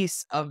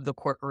piece of the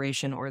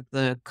corporation or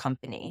the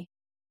company.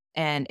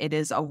 And it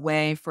is a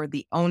way for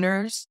the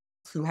owners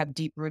who have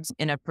deep roots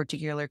in a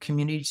particular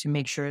community to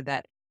make sure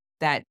that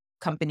that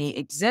company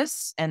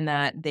exists and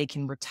that they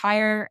can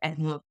retire,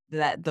 and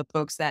that the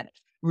folks that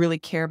really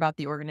care about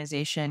the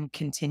organization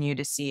continue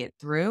to see it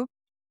through.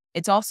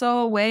 It's also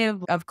a way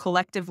of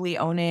collectively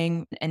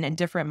owning, and a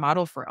different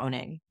model for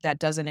owning that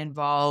doesn't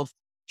involve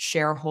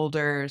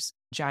shareholders,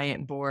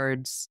 giant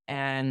boards,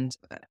 and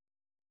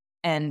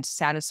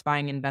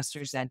satisfying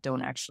investors that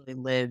don't actually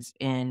live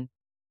in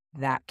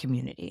that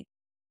community.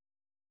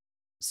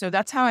 So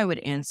that's how I would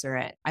answer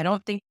it. I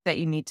don't think that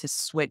you need to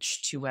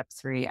switch to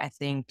Web3. I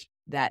think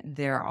that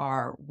there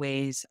are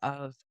ways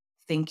of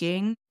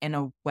thinking in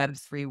a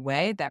Web3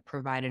 way that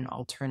provide an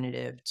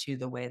alternative to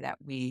the way that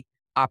we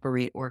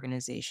operate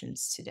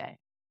organizations today?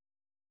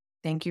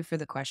 Thank you for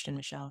the question,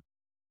 Michelle.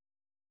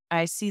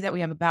 I see that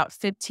we have about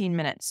 15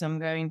 minutes, so I'm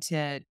going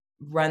to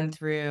run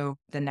through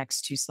the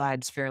next two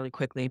slides fairly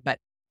quickly. But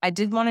I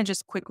did want to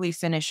just quickly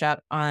finish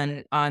up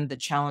on the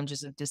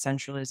challenges of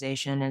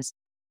decentralization is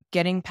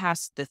getting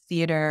past the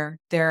theater.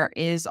 There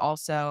is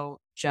also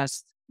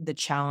just the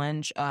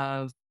challenge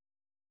of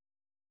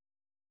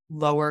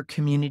lower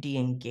community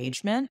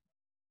engagement.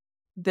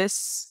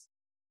 This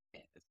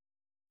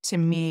to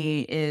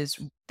me is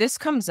this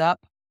comes up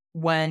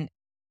when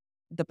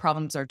the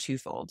problems are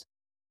twofold.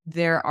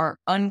 There are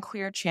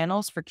unclear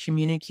channels for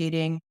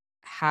communicating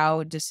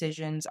how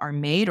decisions are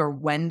made or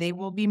when they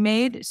will be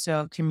made.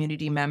 So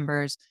community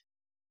members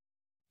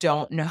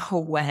don't know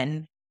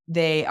when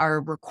they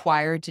are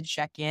required to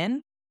check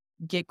in.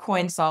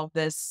 Gitcoin solved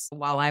this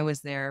while I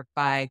was there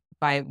by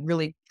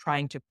really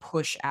trying to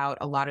push out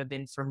a lot of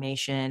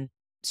information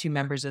to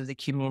members of the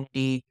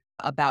community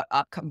about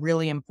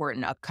really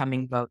important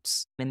upcoming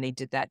votes. And they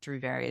did that through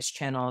various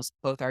channels,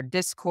 both our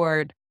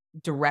Discord,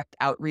 direct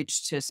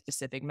outreach to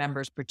specific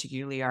members,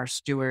 particularly our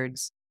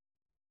stewards,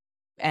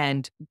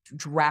 and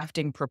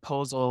drafting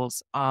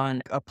proposals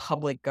on a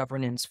public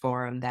governance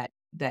forum that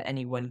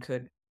anyone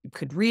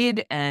could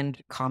read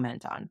and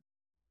comment on.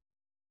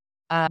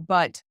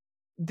 But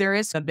there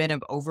is a bit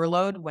of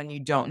overload when you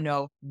don't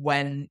know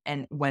when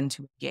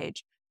to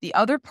engage. The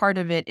other part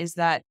of it is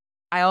that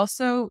I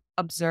also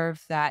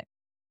observed that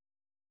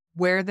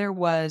where there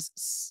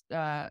was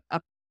a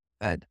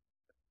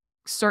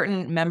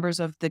certain members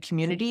of the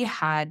community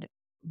had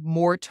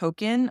more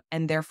token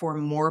and therefore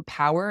more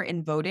power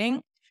in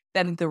voting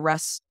than the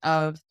rest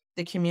of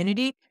the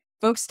community,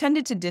 folks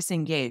tended to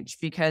disengage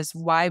because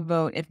why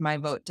vote if my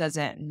vote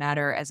doesn't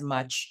matter as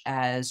much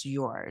as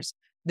yours?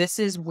 This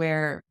is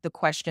where the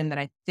question that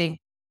I think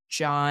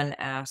John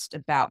asked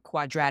about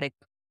quadratic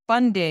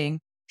funding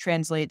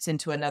translates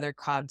into another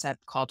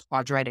concept called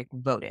quadratic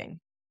voting.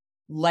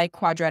 Like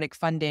quadratic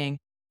funding,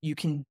 you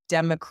can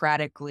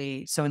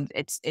democratically, so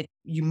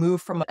you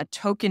move from a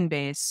token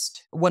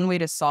based, one way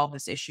to solve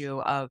this issue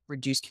of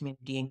reduced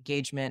community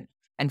engagement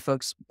and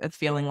folks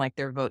feeling like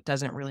their vote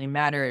doesn't really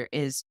matter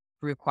is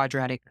through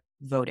quadratic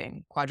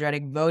voting.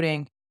 Quadratic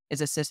voting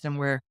is a system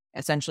where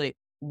essentially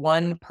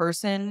one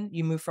person,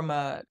 you move from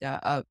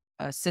a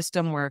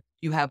system where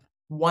you have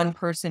one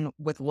person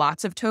with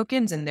lots of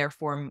tokens and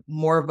therefore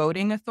more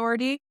voting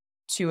authority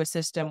to a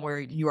system where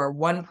you are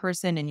one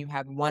person and you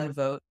have one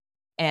vote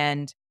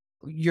and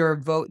your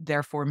vote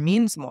therefore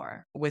means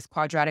more. With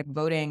quadratic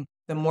voting,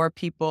 the more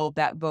people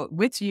that vote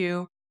with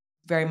you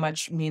very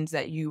much means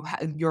that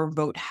your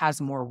vote has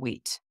more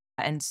weight.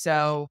 And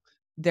so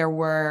there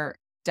were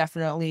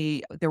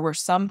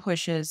some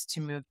pushes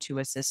to move to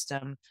a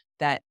system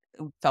that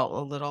felt a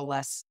little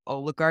less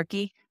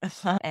oligarchy.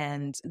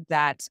 And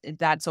that's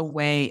a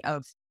way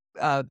of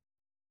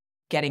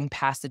getting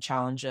past the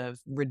challenge of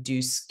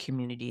reduced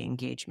community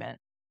engagement.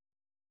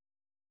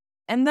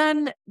 And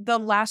then the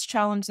last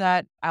challenge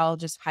that I'll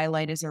just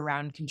highlight is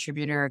around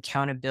contributor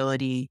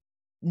accountability.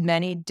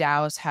 Many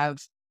DAOs have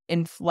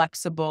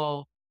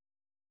inflexible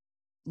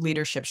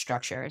leadership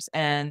structures,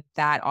 and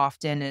that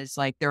often is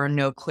like there are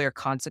no clear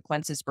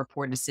consequences for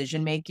poor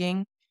decision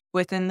making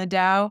within the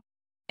DAO.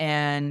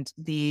 And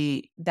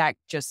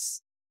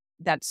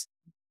that's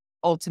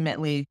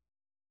ultimately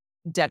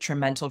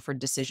detrimental for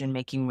decision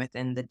making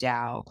within the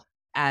DAO,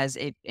 as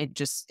it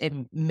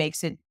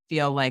makes it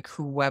feel like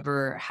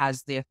whoever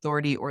has the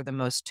authority or the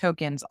most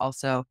tokens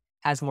also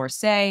has more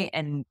say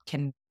and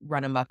can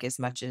run amok as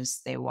much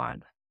as they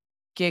want.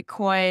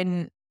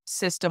 Gitcoin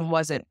system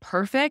wasn't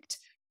perfect,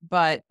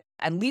 but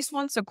at least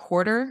once a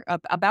quarter,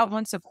 about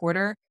once a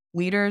quarter,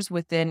 leaders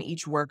within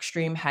each work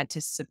stream had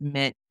to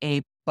submit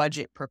a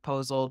budget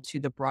proposal to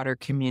the broader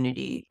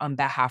community on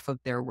behalf of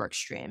their work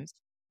streams.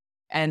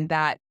 And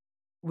that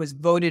was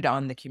voted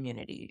on the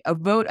community. A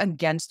vote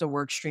against a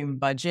workstream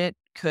budget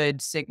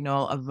could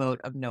signal a vote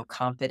of no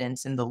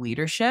confidence in the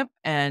leadership.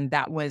 And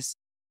that was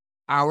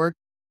our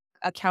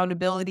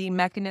accountability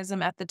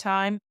mechanism at the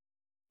time.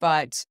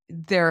 But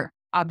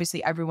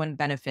obviously everyone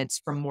benefits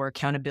from more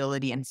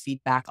accountability and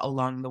feedback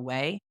along the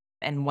way.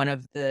 And one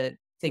of the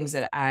things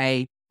that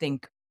I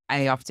think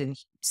I often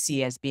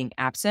see as being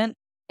absent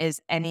is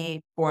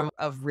any form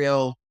of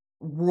real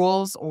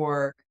rules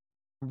or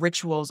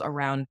rituals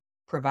around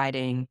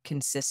providing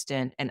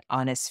consistent and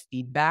honest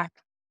feedback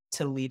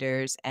to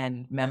leaders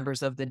and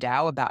members of the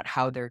DAO about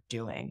how they're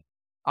doing.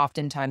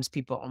 Oftentimes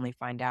people only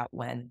find out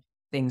when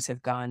things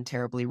have gone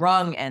terribly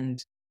wrong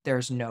and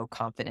there's no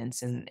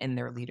confidence in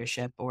their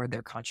leadership or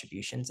their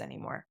contributions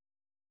anymore.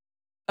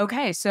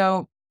 Okay,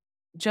 so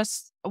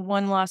just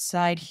one last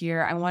side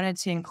here. I wanted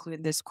to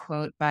include this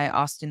quote by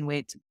Austin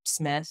Waite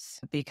Smith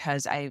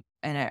because I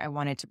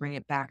wanted to bring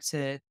it back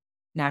to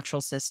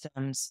natural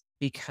systems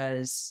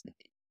because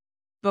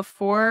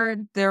before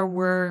there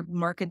were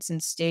markets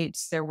and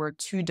states, there were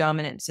two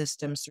dominant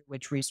systems through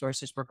which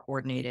resources were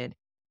coordinated.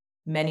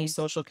 Many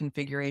social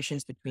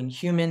configurations between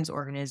humans,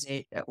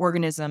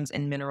 organisms,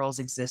 and minerals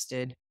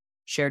existed.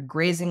 Shared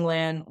grazing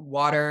land,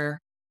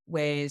 water,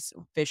 ways,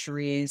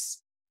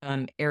 fisheries,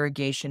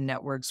 irrigation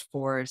networks,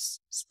 forests,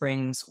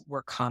 springs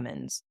were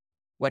commons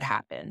would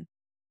happen.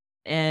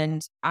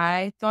 And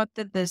I thought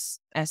that this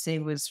essay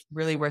was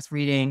really worth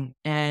reading.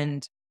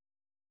 And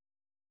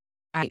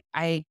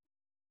I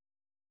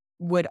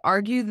would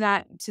argue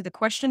that to the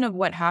question of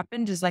what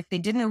happened is like they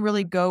didn't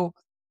really go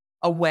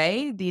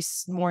away,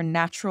 these more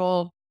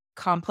natural,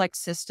 complex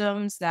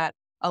systems that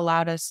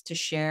allowed us to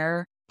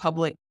share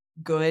public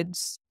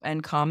goods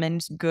and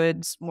commons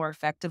goods more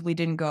effectively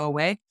didn't go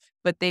away,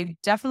 but they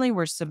definitely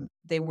were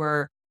they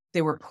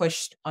were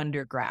pushed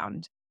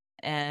underground.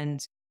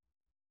 And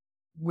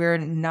we're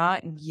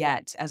not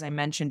yet, as I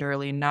mentioned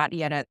earlier, not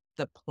yet at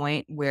the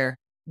point where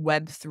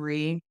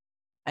Web3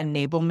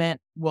 enablement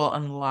will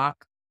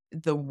unlock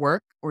the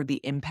work or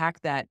the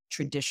impact that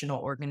traditional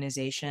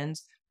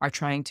organizations are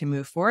trying to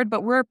move forward,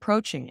 but we're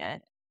approaching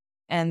it.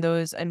 And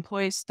those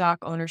employee stock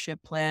ownership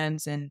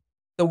plans and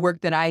the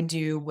work that I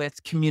do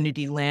with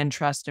community land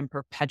trust and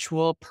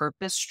perpetual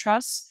purpose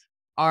trusts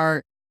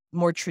are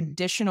more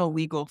traditional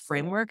legal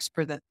frameworks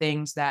for the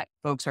things that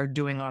folks are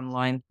doing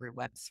online through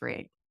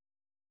Web3.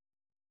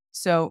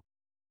 So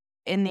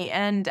in the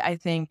end, I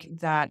think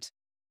that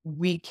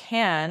we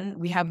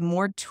have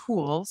more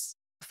tools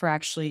for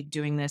actually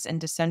doing this, and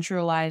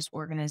decentralized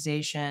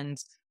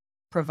organizations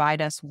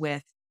provide us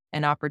with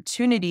an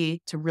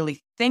opportunity to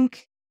really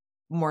think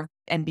more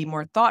and be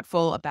more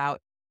thoughtful about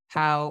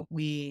how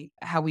we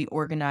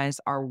organize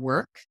our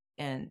work,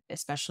 and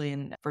especially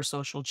in for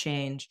social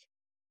change.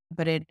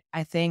 But it,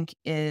 I think,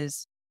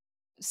 is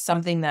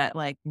something that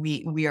like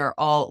we're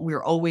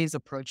always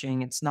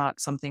approaching. It's not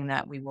something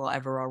that we will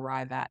ever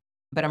arrive at.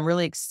 But I'm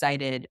really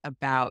excited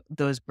about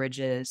those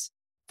bridges.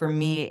 For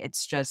me,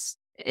 it's just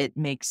it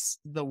makes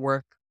the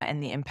work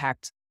and the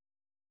impact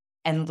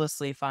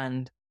endlessly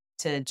fun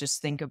to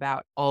just think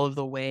about all of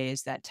the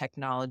ways that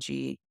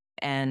technology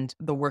and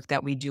the work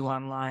that we do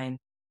online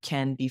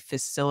can be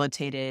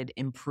facilitated,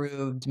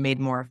 improved, made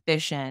more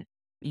efficient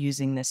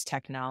using this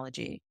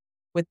technology.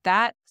 With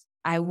that,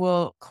 I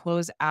will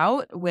close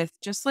out with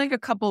just like a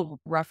couple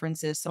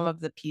references, some of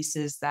the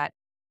pieces that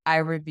I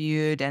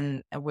reviewed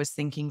and was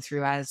thinking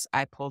through as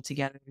I pulled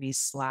together these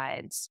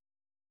slides.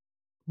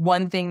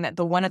 One thing that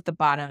the one at the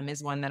bottom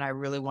is one that I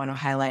really want to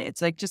highlight.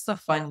 It's like just a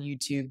fun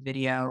YouTube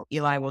video.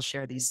 Eli will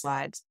share these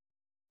slides,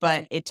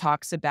 but it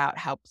talks about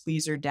how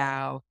Pleaser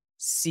DAO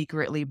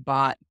secretly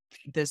bought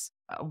this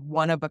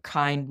one of a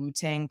kind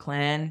Wu-Tang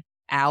Clan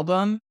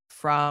album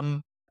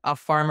from a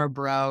farmer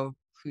bro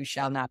who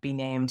shall not be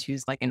named,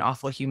 who's like an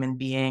awful human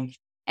being,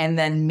 and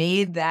then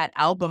made that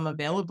album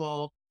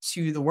available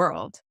to the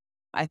world.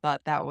 I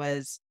thought that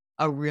was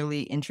a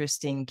really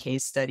interesting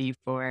case study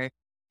for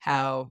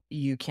how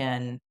you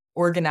can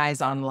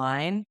organize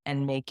online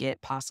and make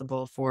it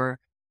possible for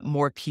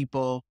more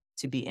people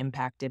to be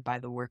impacted by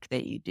the work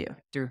that you do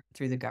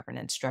through the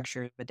governance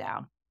structure of the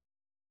DAO.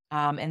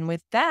 And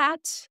with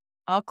that,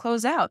 I'll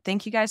close out.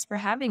 Thank you guys for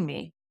having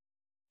me.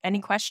 Any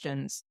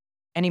questions?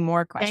 Any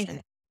more Thanks.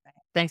 questions?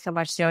 Thanks so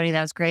much, Jodi.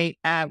 That was great.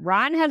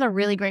 Ron has a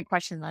really great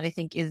question that I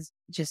think is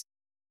just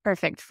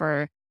perfect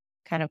for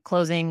kind of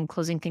closing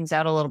things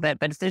out a little bit.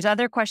 But if there's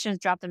other questions,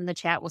 drop them in the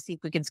chat. We'll see if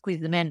we can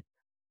squeeze them in.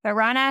 But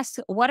Ron asks,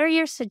 what are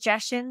your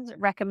suggestions,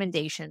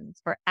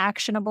 recommendations for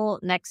actionable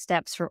next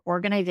steps for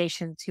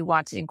organizations who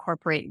want to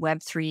incorporate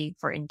Web3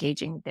 for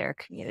engaging their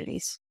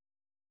communities?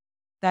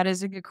 That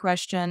is a good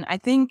question. I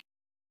think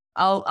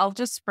I'll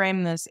just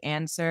frame this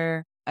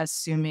answer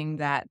assuming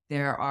that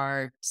there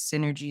are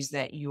synergies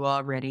that you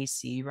already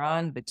see,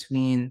 Ron,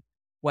 between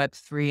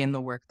Web3 and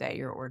the work that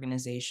your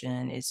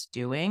organization is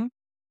doing.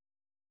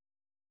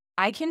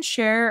 I can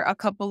share a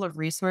couple of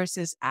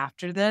resources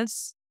after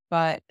this,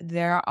 but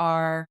there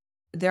are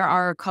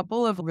a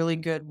couple of really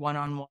good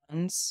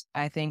one-on-ones.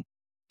 I think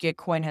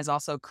Gitcoin has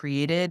also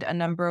created a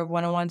number of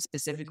one-on-ones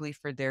specifically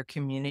for their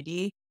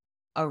community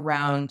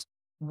around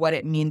what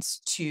it means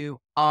to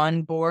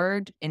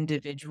onboard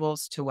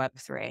individuals to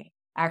Web3.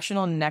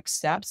 Actionable next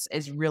steps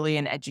is really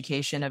an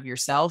education of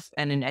yourself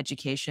and an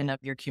education of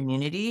your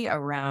community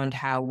around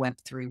how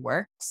Web3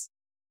 works.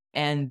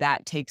 And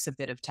that takes a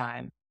bit of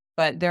time.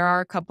 But there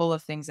are a couple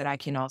of things that I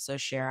can also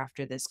share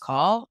after this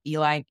call.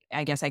 Eli,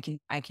 I guess I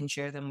can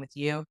share them with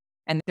you.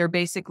 And they're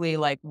basically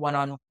like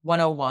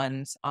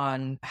one-on-ones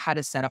on how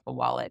to set up a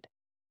wallet.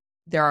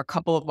 There are a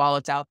couple of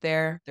wallets out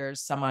there.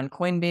 There's some on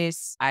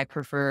Coinbase. I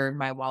prefer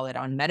my wallet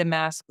on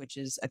MetaMask, which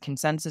is a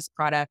consensus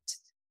product,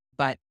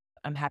 but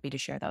I'm happy to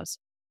share those.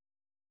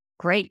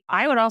 Great.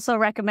 I would also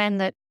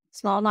recommend that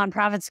small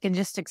nonprofits can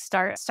just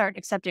start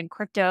accepting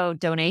crypto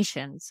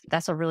donations.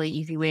 That's a really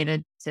easy way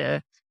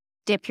to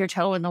dip your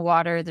toe in the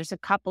water. There's a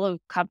couple of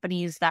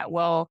companies that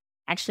will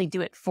actually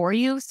do it for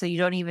you, so you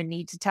don't even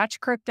need to touch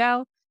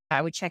crypto.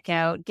 I would check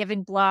out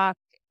Giving Block,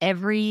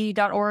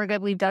 Every.org, I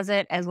believe, does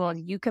it, as well as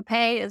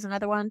YouCapay is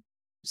another one.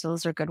 So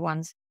those are good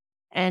ones.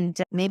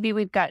 And maybe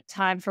we've got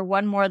time for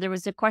one more. There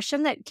was a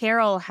question that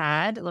Carol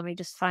had. Let me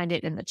just find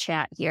it in the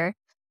chat here.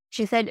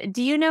 She said,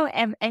 do you know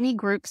of any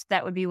groups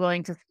that would be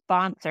willing to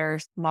sponsor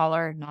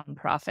smaller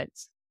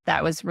nonprofits?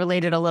 That was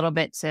related a little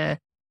bit to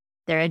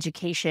their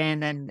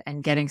education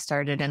and getting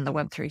started in the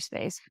Web3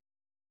 space.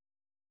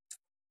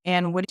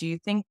 And what do you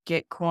think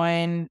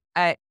Gitcoin,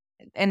 and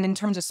in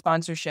terms of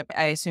sponsorship,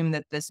 I assume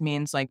that this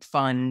means like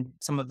fund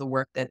some of the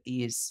work that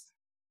these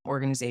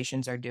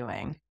organizations are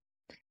doing.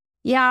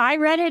 Yeah, I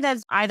read it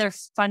as either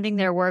funding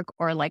their work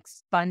or like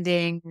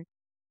funding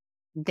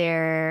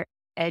their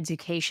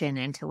education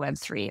into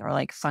Web3 or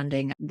like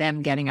funding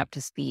them getting up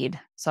to speed.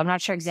 So I'm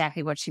not sure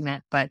exactly what she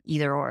meant, but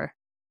either or.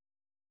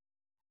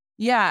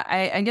 Yeah,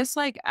 I guess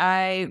like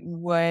I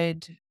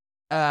would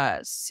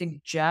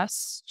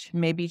suggest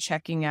maybe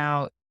checking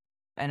out,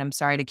 and I'm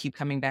sorry to keep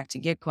coming back to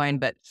Gitcoin,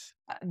 but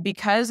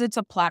because it's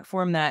a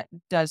platform that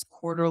does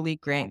quarterly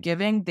grant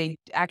giving, they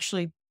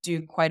actually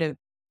do quite a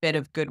bit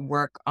of good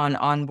work on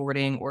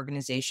onboarding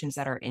organizations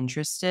that are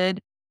interested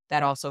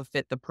that also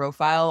fit the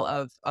profile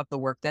of the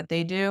work that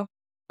they do.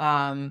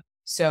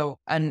 So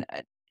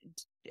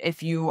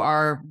if you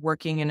are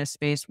working in a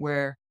space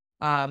where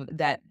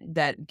that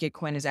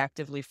Gitcoin is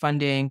actively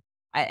funding,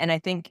 and I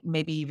think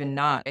maybe even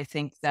not. I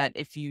think that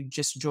if you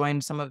just join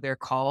some of their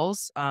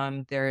calls,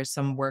 there is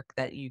some work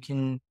that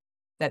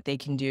they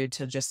can do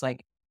to just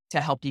like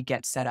to help you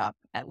get set up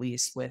at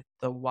least with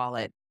the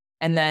wallet.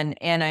 And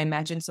I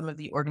imagine some of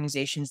the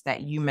organizations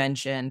that you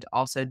mentioned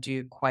also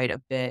do quite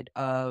a bit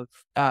of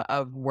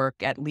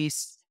work, at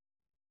least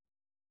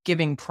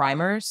giving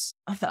primers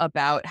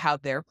about how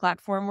their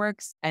platform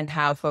works and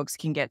how folks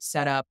can get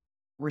set up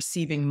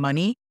receiving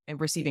money and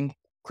receiving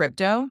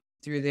crypto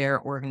through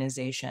their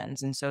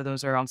organizations. And so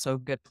those are also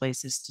good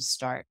places to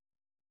start.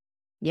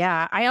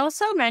 Yeah. I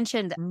also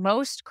mentioned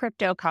most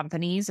crypto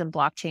companies and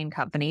blockchain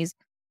companies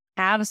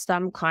have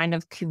some kind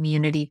of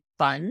community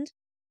fund.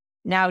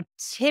 Now,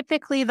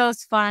 typically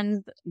those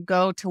funds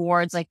go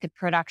towards like the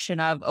production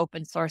of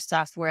open source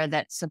software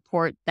that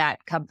support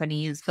that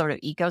company's sort of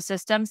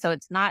ecosystem. So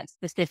it's not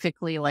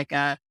specifically like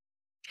a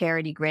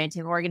charity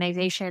granting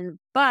organization.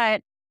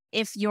 But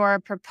if your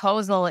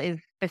proposal is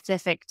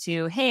specific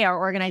to, hey, our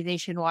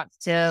organization wants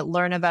to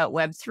learn about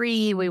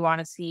Web3, we want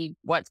to see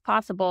what's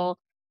possible.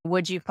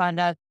 Would you fund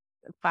us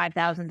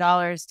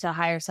 $5,000 to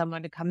hire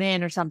someone to come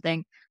in or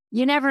something?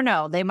 You never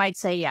know. They might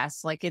say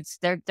yes. Like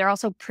they're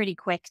also pretty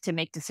quick to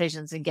make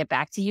decisions and get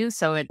back to you.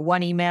 So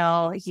one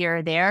email here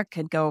or there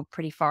could go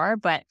pretty far.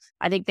 But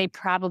I think they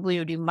probably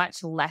would be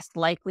much less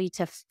likely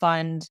to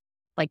fund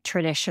like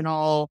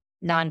traditional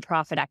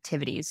nonprofit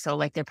activities. So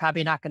like they're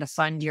probably not going to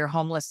fund your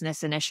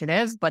homelessness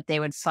initiative, but they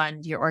would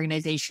fund your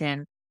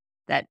organization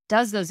that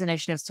does those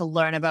initiatives to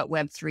learn about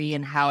Web3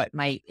 and how it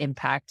might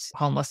impact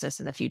homelessness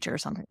in the future or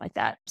something like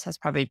that. So that's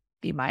probably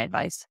be my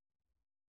advice.